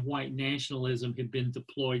power and white nationalism have been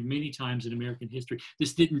deployed many times in American history.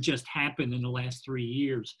 This didn't just happen in the last 3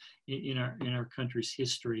 years in our country's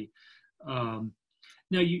history.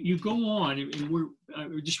 Now you go on, and we're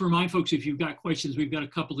just remind folks, if you've got questions, we've got a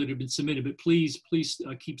couple that have been submitted, but please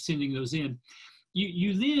keep sending those in.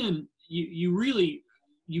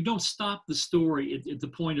 You don't stop the story at the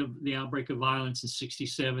point of the outbreak of violence in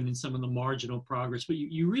 '67 and some of the marginal progress, but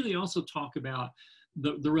you really also talk about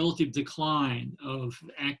the relative decline of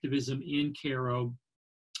activism in Cairo.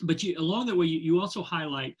 But along that way, you also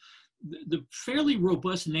highlight the fairly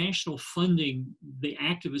robust national funding the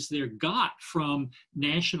activists there got from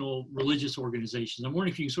national religious organizations. I'm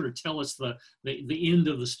wondering if you can sort of tell us the end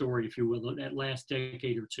of the story, if you will, that last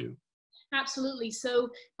decade or two. Absolutely. So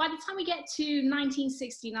by the time we get to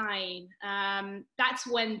 1969, that's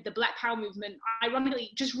when the Black Power movement,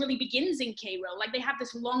 ironically, just really begins in Cairo. Like, they have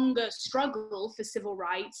this longer struggle for civil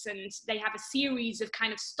rights, and they have a series of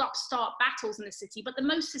kind of stop-start battles in the city. But the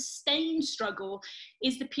most sustained struggle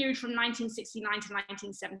is the period from 1969 to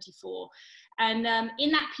 1974. And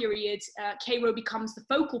in that period, Cairo becomes the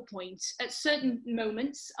focal point at certain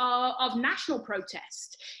moments of national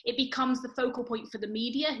protest. It becomes the focal point for the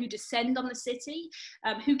media, who descend on the city,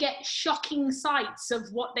 who get shocking sights of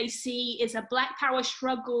what they see is a Black Power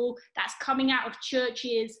struggle that's coming out of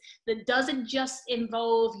churches, that doesn't just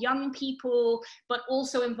involve young people, but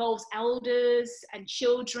also involves elders and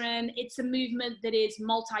children. It's a movement that is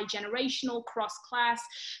multi-generational, cross-class.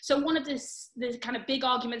 So one of the kind of big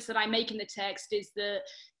arguments that I make in the text is that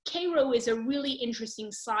Cairo is a really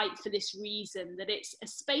interesting site for this reason, that it's a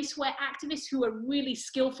space where activists who are really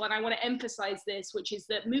skillful, and I want to emphasize this, which is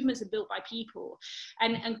that movements are built by people.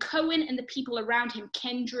 And Koen and the people around him,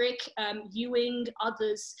 Kendrick, Ewing,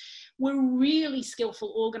 others, were really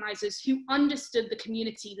skillful organizers who understood the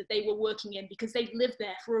community that they were working in because they'd lived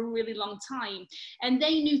there for a really long time. And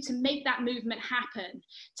they knew to make that movement happen,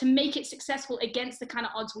 to make it successful against the kind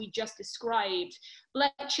of odds we just described,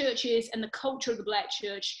 Black churches and the culture of the Black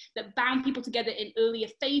church that bound people together in earlier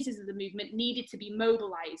phases of the movement needed to be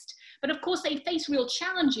mobilized. But of course, they faced real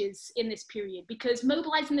challenges in this period, because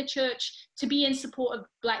mobilizing the church to be in support of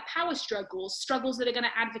Black Power struggles that are going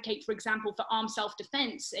to advocate, for example, for armed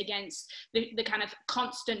self-defense against the kind of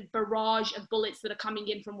constant barrage of bullets that are coming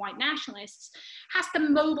in from white nationalists, has to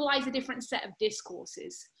mobilize a different set of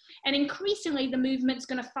discourses. And increasingly, the movement's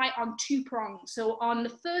going to fight on two prongs. So on the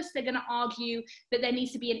first, they're going to argue that there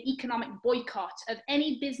needs to be an economic boycott of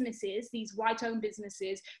any businesses, these white-owned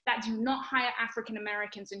businesses, that do not hire African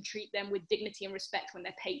Americans and treat them with dignity and respect when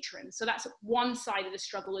they're patrons. So that's one side of the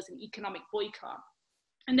struggle, is an economic boycott.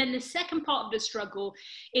 And then the second part of the struggle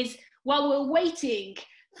is, while we're waiting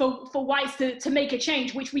for whites to make a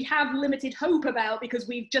change, which we have limited hope about because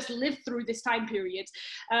we've just lived through this time period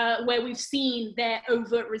where we've seen their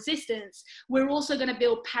overt resistance. We're also going to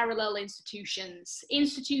build parallel institutions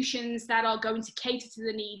that are going to cater to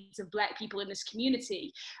the needs of Black people in this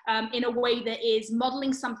community in a way that is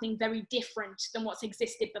modeling something very different than what's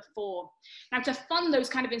existed before. Now, to fund those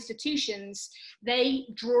kind of institutions, they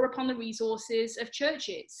draw upon the resources of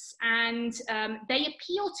churches, and they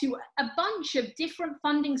appeal to a bunch of different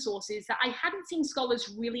funding sources that I hadn't seen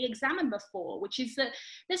scholars really examine before, which is that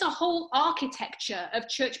there's a whole architecture of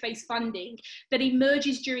church-based funding that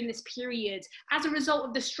emerges during this period as a result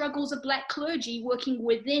of the struggles of Black clergy working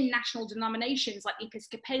within national denominations like the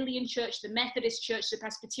Episcopalian Church, the Methodist Church, the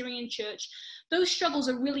Presbyterian Church. Those struggles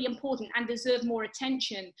are really important and deserve more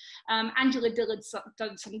attention. Angela Dillard's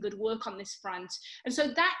done some good work on this front. And so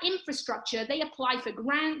that infrastructure, they apply for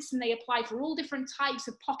grants and they apply for all different types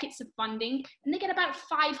of pockets of funding, and they get about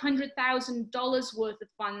 $500,000 worth of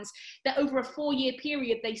funds that over a 4-year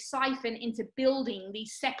period they siphon into building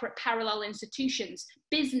these separate parallel institutions,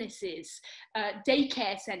 businesses,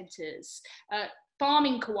 daycare centers,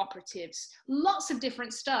 farming cooperatives, lots of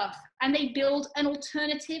different stuff, and they build an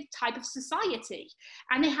alternative type of society.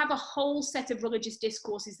 And they have a whole set of religious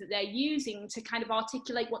discourses that they're using to kind of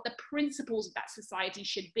articulate what the principles of that society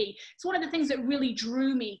should be. It's one of the things that really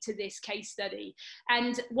drew me to this case study.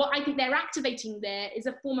 And what I think they're activating there is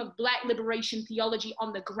a form of Black liberation theology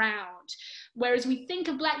on the ground. Whereas we think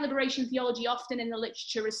of Black liberation theology often in the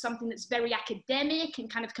literature as something that's very academic and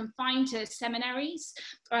kind of confined to seminaries,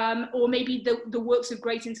 or maybe the works of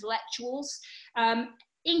great intellectuals.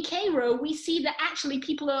 In Cairo, we see that actually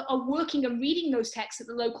people are working and reading those texts at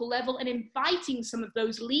the local level and inviting some of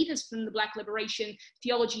those leaders from the Black liberation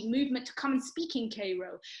theology movement to come and speak in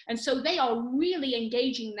Cairo. And so they are really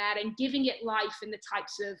engaging that and giving it life in the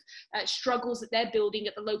types of struggles that they're building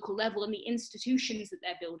at the local level and the institutions that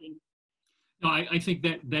they're building. No, I think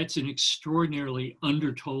that's an extraordinarily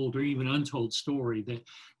undertold or even untold story that,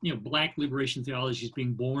 you know, Black liberation theology is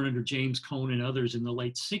being born under James Koen and others in the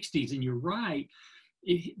late 60s. And you're right,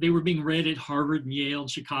 they were being read at Harvard and Yale and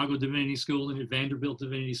Chicago Divinity School and at Vanderbilt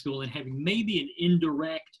Divinity School and having maybe an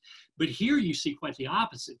indirect, but here you see quite the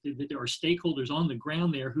opposite, that there are stakeholders on the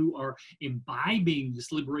ground there who are imbibing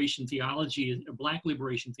this liberation theology, Black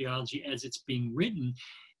liberation theology as it's being written.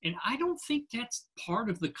 And I don't think that's part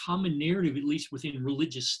of the common narrative, at least within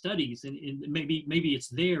religious studies. And maybe it's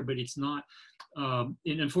there, but it's not. And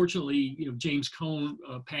unfortunately, you know, James Koen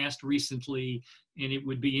passed recently, and it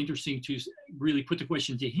would be interesting to really put the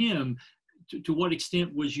question to him: to what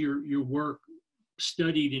extent was your work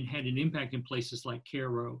studied and had an impact in places like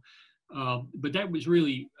Cairo? But that was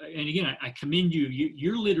really, and again, I commend you.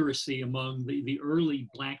 Your literacy among the early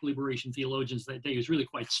Black liberation theologians that day was really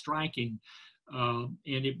quite striking. And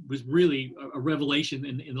it was really a revelation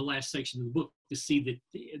in the last section of the book to see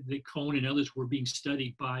that Koen and others were being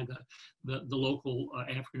studied by the local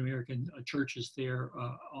African-American churches there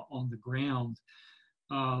on the ground.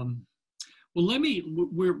 Well,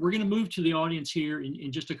 we're going to move to the audience here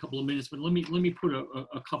in just a couple of minutes, but let me put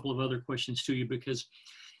a couple of other questions to you, because,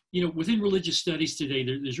 you know, within religious studies today,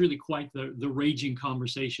 there's really quite the raging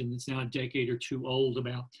conversation that's now a decade or two old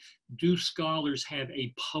about, do scholars have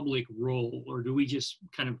a public role, or do we just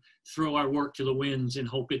kind of throw our work to the winds and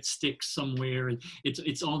hope it sticks somewhere and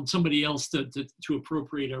it's on somebody else to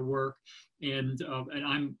appropriate our work? And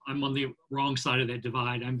I'm on the wrong side of that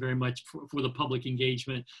divide. I'm very much for the public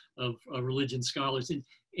engagement of religion scholars.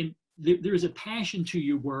 And there is a passion to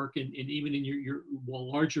your work, and even in your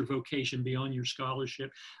larger vocation beyond your scholarship.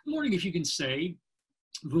 I'm wondering if you can say,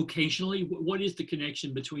 vocationally, what is the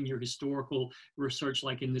connection between your historical research,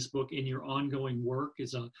 like in this book, and your ongoing work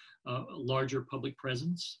as a larger public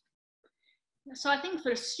presence? So I think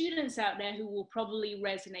for students out there who will probably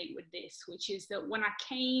resonate with this, which is that when I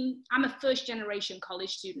came, I'm a first generation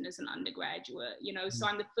college student as an undergraduate, you know, so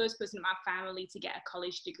I'm the first person in my family to get a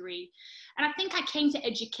college degree. And I think I came to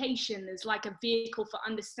education as like a vehicle for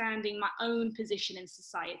understanding my own position in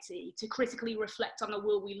society, to critically reflect on the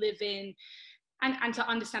world we live in, and to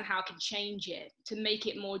understand how I can change it, to make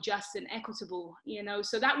it more just and equitable, you know.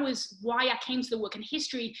 So that was why I came to the work. And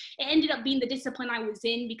history, it ended up being the discipline I was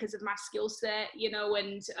in because of my skill set, you know,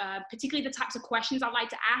 and particularly the types of questions I like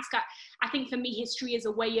to ask. I think for me, history is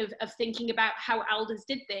a way of thinking about how elders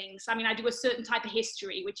did things. I mean, I do a certain type of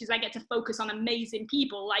history, which is I get to focus on amazing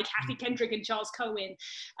people like Hattie Kendrick and Charles Koen.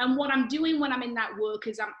 And what I'm doing when I'm in that work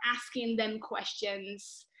is I'm asking them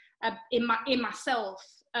questions in myself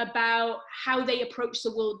about how they approached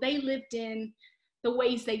the world they lived in, the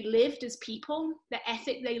ways they lived as people, the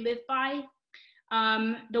ethic they lived by,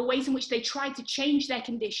 the ways in which they tried to change their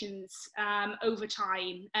conditions over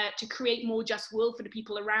time to create more just world for the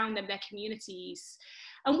people around them, their communities,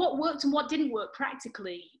 and what worked and what didn't work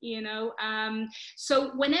practically, you know.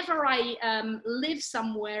 So whenever I live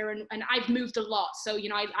somewhere, and I've moved a lot, so, you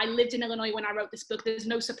know, I lived in Illinois when I wrote this book. There's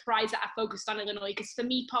no surprise that I focused on Illinois, because for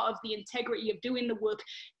me, part of the integrity of doing the work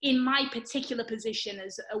in my particular position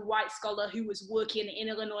as a white scholar who was working in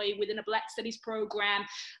Illinois within a Black Studies program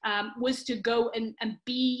was to go and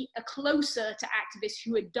be closer to activists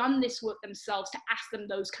who had done this work themselves, to ask them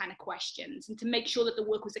those kind of questions and to make sure that the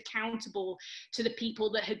work was accountable to the people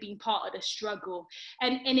that had been part of the struggle.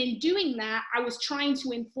 And in doing that, I was trying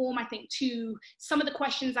to inform, I think, to some of the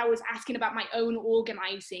questions I was asking about my own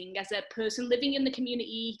organizing as a person living in the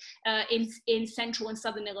community in central and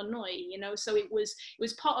southern Illinois, you know. So it was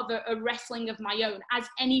part of a wrestling of my own, as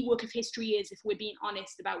any work of history is, if we're being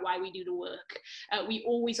honest about why we do the work. We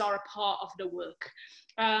always are a part of the work.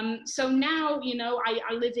 So now, you know,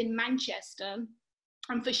 I live in Manchester,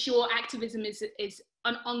 and for sure activism is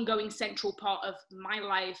an ongoing central part of my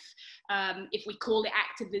life. If we call it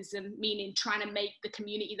activism, meaning trying to make the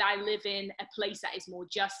community that I live in a place that is more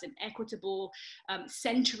just and equitable,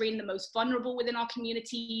 centering the most vulnerable within our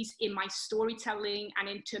communities in my storytelling and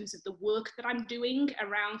in terms of the work that I'm doing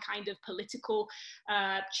around kind of political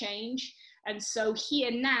change. And so here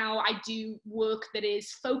now I do work that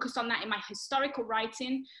is focused on that in my historical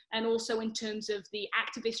writing, and also in terms of the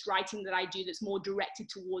activist writing that I do that's more directed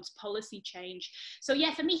towards policy change. So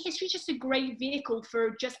yeah, for me, history is just a great vehicle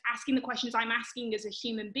for just asking the questions I'm asking as a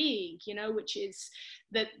human being, you know, which is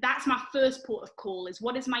that's my first port of call, is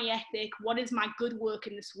what is my ethic? What is my good work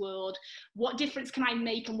in this world? What difference can I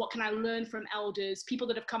make, and what can I learn from elders, people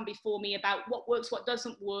that have come before me, about what works, what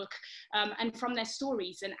doesn't work, and from their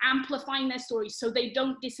stories, and amplifying their stories so they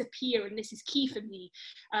don't disappear. And this is key for me.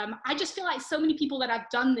 I just feel like so many people that have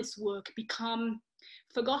done this work become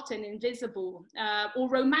forgotten, invisible, or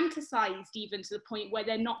romanticized, even to the point where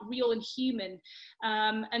they're not real and human.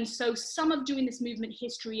 And so some of doing this movement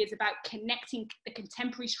history is about connecting the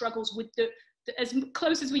contemporary struggles with as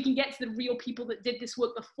close as we can get to the real people that did this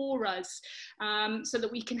work before us, so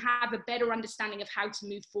that we can have a better understanding of how to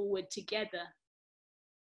move forward together.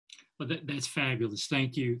 Well, that's fabulous.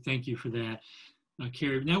 Thank you for that,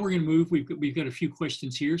 Kerry. Now we're going to move. We've got a few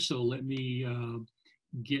questions here, so let me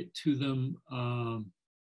get to them.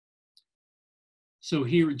 So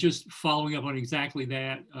here, just following up on exactly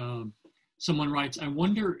that, someone writes, I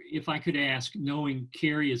wonder if I could ask, knowing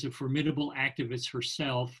Kerry is a formidable activist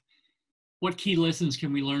herself, what key lessons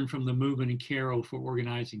can we learn from the movement in Cairo for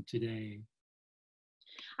organizing today?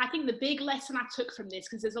 I think the big lesson I took from this,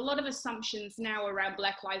 because there's a lot of assumptions now around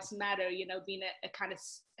Black Lives Matter, you know, being a kind of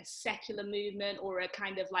a secular movement, or a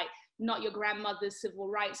kind of like not your grandmother's civil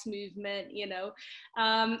rights movement, you know.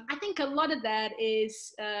 I think a lot of that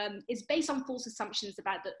is based on false assumptions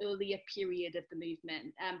about the earlier period of the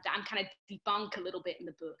movement that I'm kind of debunk a little bit in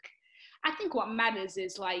the book. I think what matters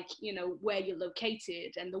is, like, you know, where you're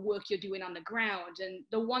located and the work you're doing on the ground. And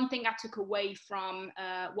the one thing I took away from,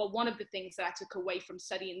 one of the things that I took away from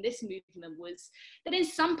studying this movement was that in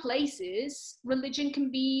some places, religion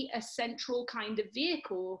can be a central kind of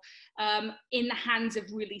vehicle in the hands of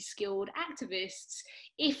really skilled activists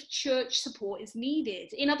if church support is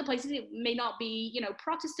needed. In other places, it may not be, you know,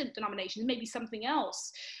 Protestant denominations, maybe something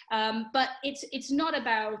else. But it's not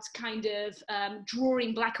about kind of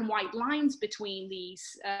drawing black and white lines between these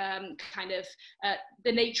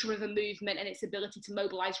the nature of a movement and its ability to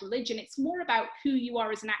mobilize religion. It's more about who you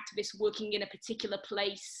are as an activist working in a particular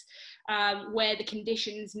place where the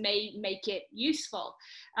conditions may make it useful.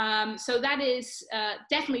 So that is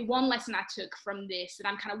definitely one lesson I took from this that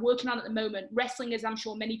I'm kind of working on at the moment, wrestling, as I'm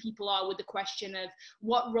sure many people are, with the question of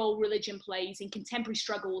what role religion plays in contemporary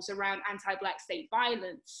struggles around anti-Black state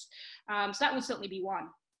violence. So that would certainly be one.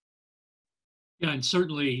 Yeah, and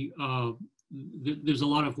certainly there's a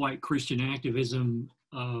lot of white Christian activism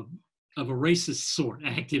of a racist sort,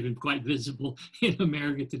 active and quite visible in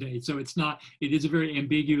America today. So it is a very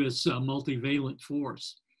ambiguous, multivalent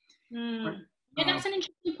force. Yeah, that's an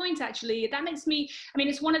interesting point, actually. That makes me, I mean,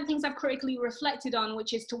 it's one of the things I've critically reflected on,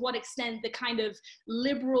 which is to what extent the kind of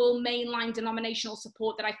liberal mainline denominational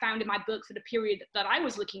support that I found in my book for the period that I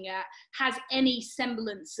was looking at has any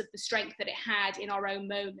semblance of the strength that it had in our own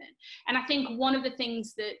moment. And I think one of the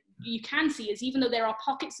things that you can see is, even though there are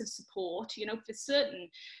pockets of support, you know, for certain,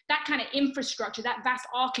 that kind of infrastructure, that vast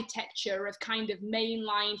architecture of kind of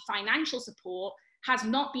mainline financial support has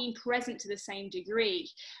not been present to the same degree.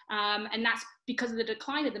 And that's because of the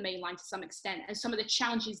decline of the main line to some extent, and some of the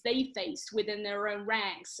challenges they faced within their own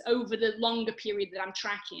ranks over the longer period that I'm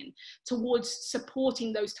tracking towards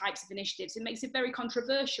supporting those types of initiatives. It makes it very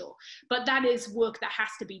controversial, but that is work that has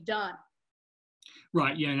to be done.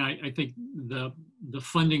 Right. Yeah, and I think the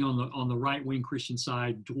funding on the right wing Christian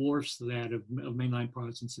side dwarfs that of mainline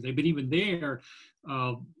Protestants today. But even there,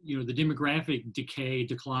 the demographic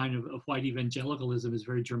decline of white evangelicalism is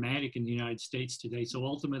very dramatic in the United States today. So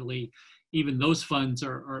ultimately, even those funds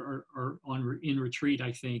are in retreat,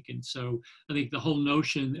 I think. And so I think the whole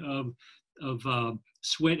notion of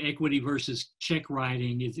sweat equity versus check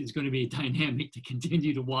writing is going to be a dynamic to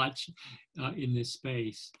continue to watch in this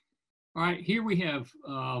space. All right, here we have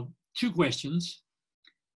two questions.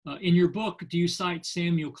 In your book, do you cite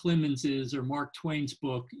Samuel Clemens's or Mark Twain's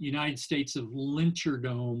book, United States of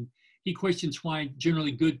Lyncherdom? He questions why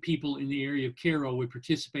generally good people in the area of Cairo would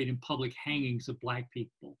participate in public hangings of Black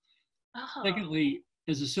people. Oh. Secondly,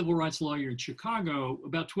 as a civil rights lawyer in Chicago,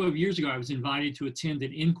 about 12 years ago, I was invited to attend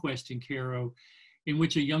an inquest in Cairo in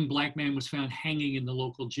which a young Black man was found hanging in the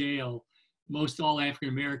local jail. Most all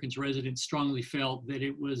African-Americans residents strongly felt that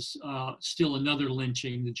it was still another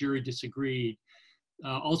lynching. The jury disagreed.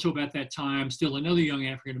 Also about that time, still another young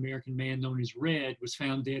African-American man known as Red was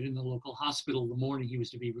found dead in the local hospital the morning he was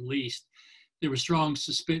to be released. There was strong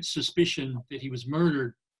suspicion that he was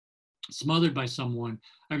murdered, smothered by someone.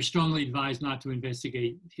 I was strongly advised not to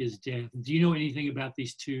investigate his death. Do you know anything about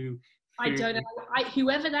these two? I don't know.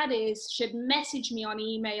 Whoever that is should message me on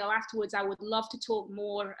email afterwards. I would love to talk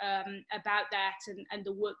more about that and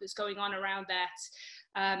the work that's going on around that.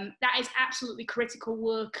 That is absolutely critical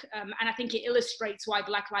work, and I think it illustrates why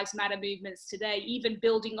Black Lives Matter movements today, even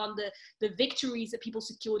building on the victories that people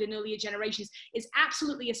secured in earlier generations, is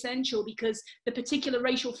absolutely essential, because the particular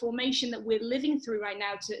racial formation that we're living through right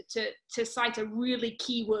now, to cite a really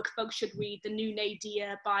key work folks should read, The New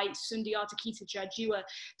Nadir by Sundiata Keita-Jajua,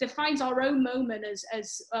 defines our own moment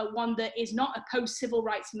as one that is not a post-civil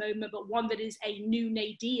rights moment, but one that is a new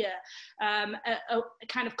nadir, a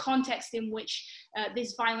kind of context in which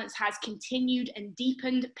this violence has continued and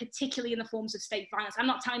deepened, particularly in the forms of state violence. I'm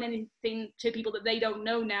not telling anything to people that they don't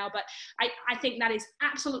know now, but I think that is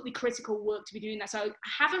absolutely critical work to be doing that. So I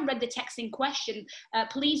haven't read the text in question.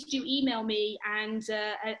 Please do email me and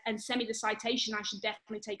send me the citation. I should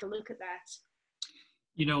definitely take a look at that.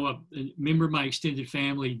 You know, a member of my extended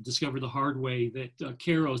family discovered the hard way that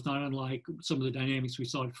Cairo is not unlike some of the dynamics we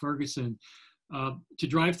saw at Ferguson. To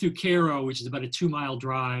drive through Cairo, which is about a 2-mile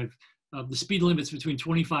drive, the speed limit's between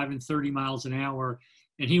 25 and 30 miles an hour.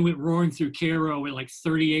 And he went roaring through Cairo at like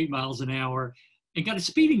 38 miles an hour and got a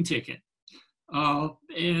speeding ticket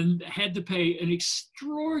and had to pay an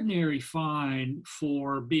extraordinary fine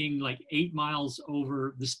for being like 8 miles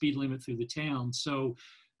over the speed limit through the town. So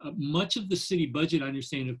much of the city budget, I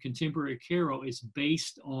understand, of contemporary Cairo is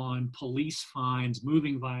based on police fines,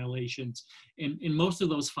 moving violations, and most of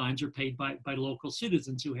those fines are paid by local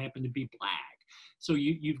citizens who happen to be Black. So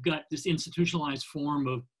you've got this institutionalized form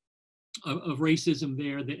of racism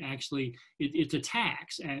there that actually it's a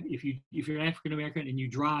tax. And if you're African American and you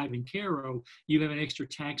drive in Cairo, you have an extra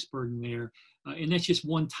tax burden there, and that's just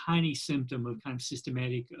one tiny symptom of kind of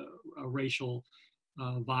systematic racial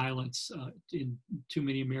violence in too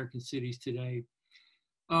many American cities today.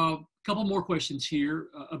 A couple more questions here.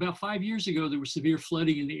 About 5 years ago, there was severe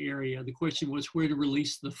flooding in the area. The question was where to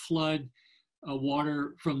release the flood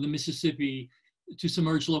water from the Mississippi to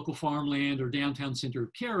submerge local farmland or downtown center of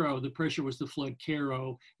Cairo. The pressure was to flood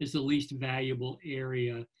Cairo as the least valuable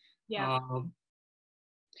area. Yeah.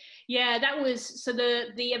 Yeah, that was, so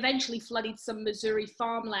they eventually flooded some Missouri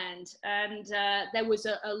farmland, and there was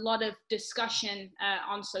a lot of discussion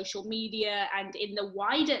on social media and in the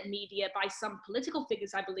wider media by some political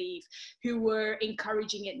figures, I believe, who were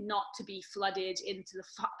encouraging it not to be flooded into the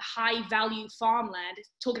high value farmland,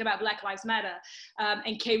 talking about Black Lives Matter,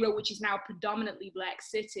 and Cairo, which is now a predominantly Black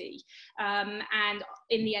city. And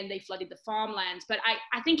in the end, they flooded the farmland. But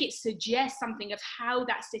I think it suggests something of how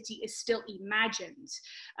that city is still imagined.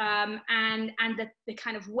 And the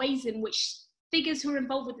kind of ways in which figures who are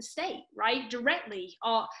involved with the state, right, directly,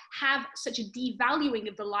 have such a devaluing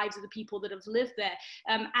of the lives of the people that have lived there.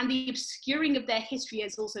 And the obscuring of their history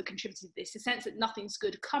has also contributed to this, the sense that nothing's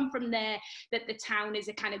good come from there, that the town is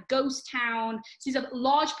a kind of ghost town. This is a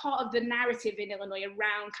large part of the narrative in Illinois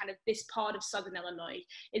around kind of this part of Southern Illinois,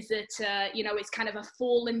 is that, it's kind of a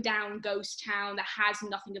fallen down ghost town that has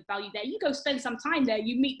nothing of value there. You go spend some time there,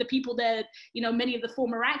 you meet the people there, many of the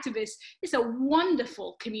former activists. It's a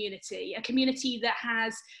wonderful community, community that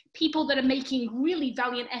has people that are making really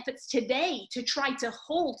valiant efforts today to try to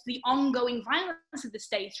halt the ongoing violence of the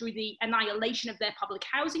state through the annihilation of their public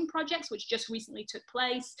housing projects, which just recently took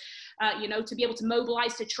place, you know, to be able to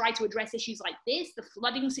mobilize to try to address issues like this, the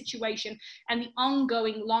flooding situation, and the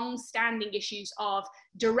ongoing long-standing issues of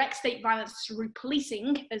direct state violence through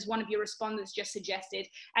policing, as one of your respondents just suggested,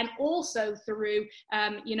 and also through,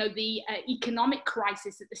 you know, the economic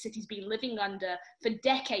crisis that the city's been living under for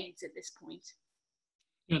decades at this point.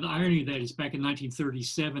 You know, the irony of that is back in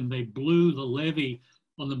 1937, they blew the levee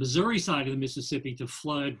on the Missouri side of the Mississippi to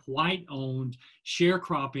flood white-owned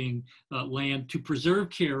sharecropping land to preserve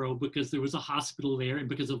Cairo because there was a hospital there and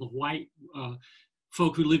because of the white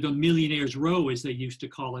folk who lived on Millionaires Row, as they used to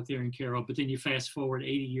call it there in Cairo. But then you fast forward 80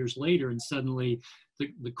 years later and suddenly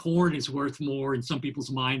the corn is worth more in some people's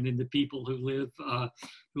mind than the people who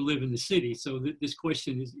live in the city. So this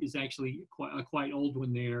question is actually a quite old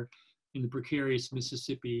one there in the precarious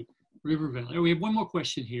Mississippi River Valley. We have one more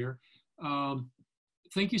question here.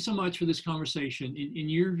 Thank you so much for this conversation. In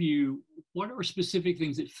your view, what are specific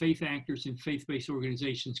things that faith actors and faith-based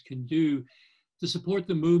organizations can do to support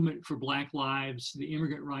the movement for Black lives, the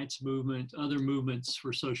immigrant rights movement, other movements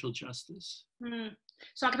for social justice?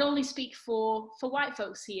 So I can only speak for white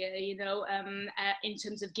folks here, you know, in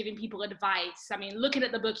terms of giving people advice. I mean, looking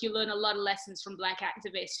at the book, you learn a lot of lessons from Black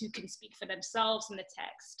activists who can speak for themselves in the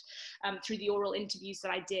text through the oral interviews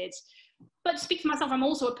that I did. But to speak for myself, I'm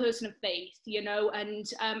also a person of faith, you know, and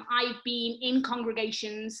I've been in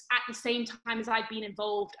congregations at the same time as I've been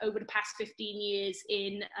involved over the past 15 years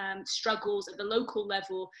in struggles at the local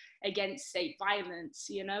level against state violence,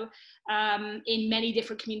 you know, in many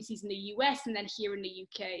different communities in the US and then here in the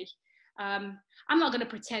UK. I'm not going to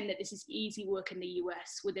pretend that this is easy work in the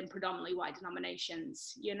US within predominantly white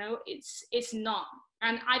denominations, you know, it's not.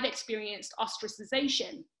 And I've experienced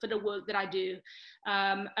ostracization for the work that I do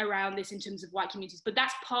around this in terms of white communities. But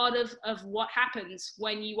that's part of what happens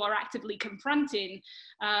when you are actively confronting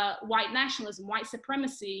white nationalism, white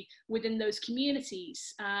supremacy within those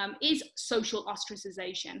communities, is social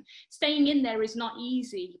ostracization. Staying in there is not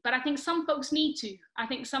easy, but I think some folks need to. I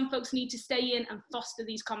think some folks need to stay in and foster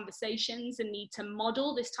these conversations and need to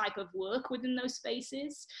model this type of work within those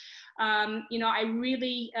spaces. You know, I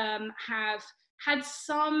really have had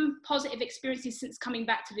some positive experiences since coming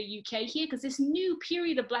back to the UK here, because this new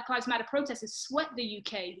period of Black Lives Matter protests has swept the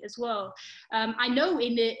UK as well. I know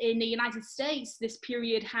in the United States, this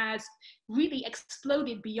period has really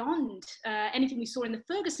exploded beyond anything we saw in the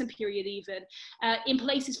Ferguson period even. In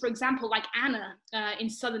places, for example, like Anna in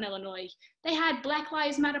Southern Illinois, they had Black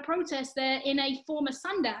Lives Matter protests there in a former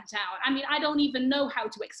sundown town. I mean, I don't even know how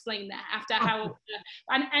to explain that after how,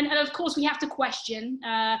 and of course we have to question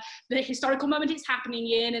the historical moment it's happening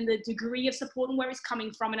in and the degree of support and where it's coming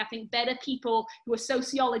from. And I think better people who are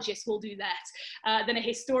sociologists will do that than a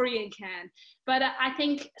historian can. But I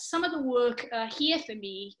think some of the work here for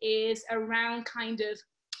me is around kind of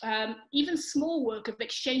even small work of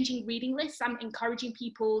exchanging reading lists. I'm encouraging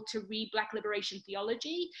people to read Black liberation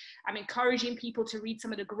theology. I'm encouraging people to read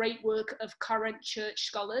some of the great work of current church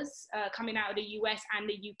scholars coming out of the US and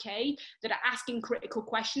the UK that are asking critical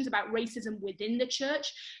questions about racism within the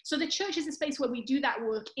church. So the church is a space where we do that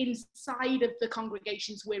work inside of the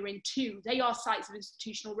congregations we're in too. They are sites of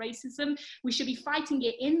institutional racism. We should be fighting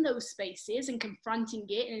it in those spaces and confronting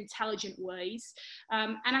it in intelligent ways.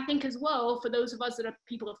 And I think as well, for those of us that are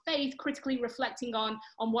people of faith, critically reflecting on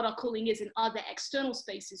what our calling is in other external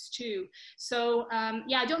spaces too. So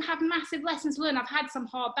yeah, I don't have massive lessons learned. I've had some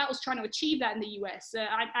hard battles trying to achieve that in the US.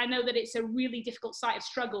 I know that it's a really difficult site of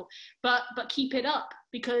struggle, but keep it up,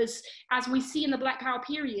 because as we see in the Black Power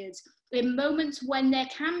periods, in moments when there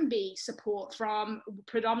can be support from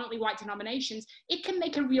predominantly white denominations, it can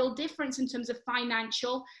make a real difference in terms of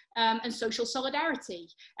financial and social solidarity.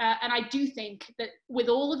 And I do think that with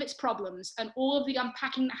all of its problems and all of the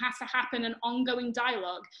unpacking that has to happen and ongoing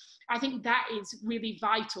dialogue, I think that is really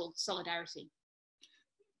vital solidarity.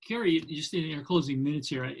 Kerry, just in our closing minutes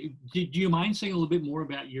here, do you mind saying a little bit more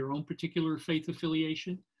about your own particular faith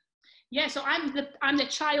affiliation? Yeah, so I'm the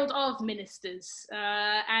child of ministers,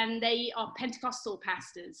 and they are Pentecostal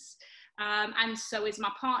pastors. And so is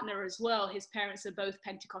my partner as well. His parents are both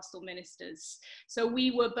Pentecostal ministers. So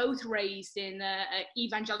we were both raised in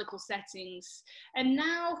evangelical settings. And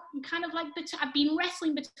now I'm kind of like, I've been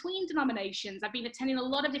wrestling between denominations. I've been attending a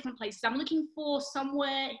lot of different places. I'm looking for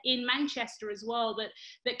somewhere in Manchester as well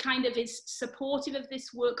that kind of is supportive of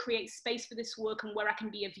this work, creates space for this work, and where I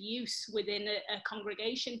can be of use within a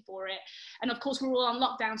congregation for it. And of course, we're all on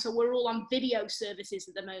lockdown, so we're all on video services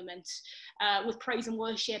at the moment with praise and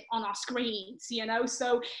worship on our screens screens, you know.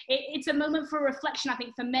 So it's a moment for reflection, I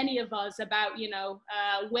think, for many of us about, you know,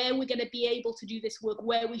 where we're going to be able to do this work,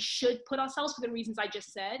 where we should put ourselves for the reasons I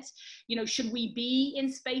just said. You know, should we be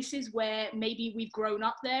in spaces where maybe we've grown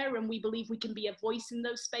up there and we believe we can be a voice in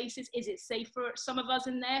those spaces? Is it safe for some of us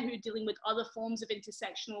in there who are dealing with other forms of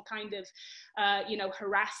intersectional kind of, you know,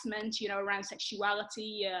 harassment, you know, around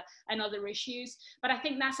sexuality and other issues? But I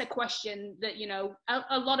think that's a question that, you know,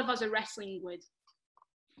 a lot of us are wrestling with.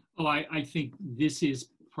 Oh, I think this is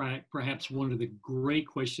perhaps one of the great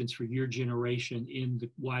questions for your generation in the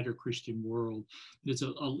wider Christian world. There's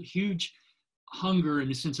a huge hunger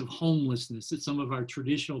and a sense of homelessness that some of our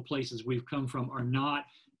traditional places we've come from are not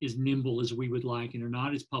as nimble as we would like and are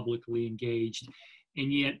not as publicly engaged.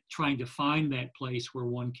 And yet trying to find that place where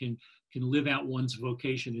one can live out one's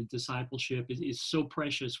vocation and discipleship is so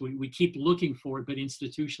precious. We keep looking for it, but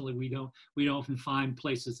institutionally we don't often find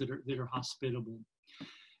places that are hospitable.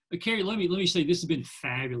 Kerry, let me say this has been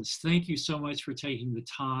fabulous. Thank you so much for taking the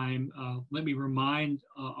time. Let me remind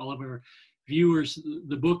all of our viewers,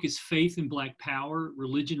 the book is Faith and Black Power,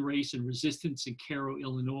 Religion, Race, and Resistance in Cairo,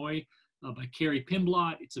 Illinois, by Kerry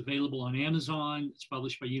Pimblott. It's available on Amazon. It's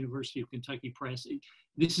published by University of Kentucky Press.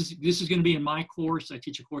 This is going to be in my course. I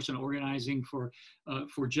teach a course on organizing for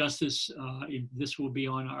justice. This will be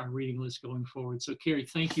on our reading list going forward. So Kerry,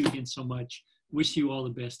 thank you again so much. Wish you all the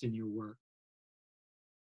best in your work.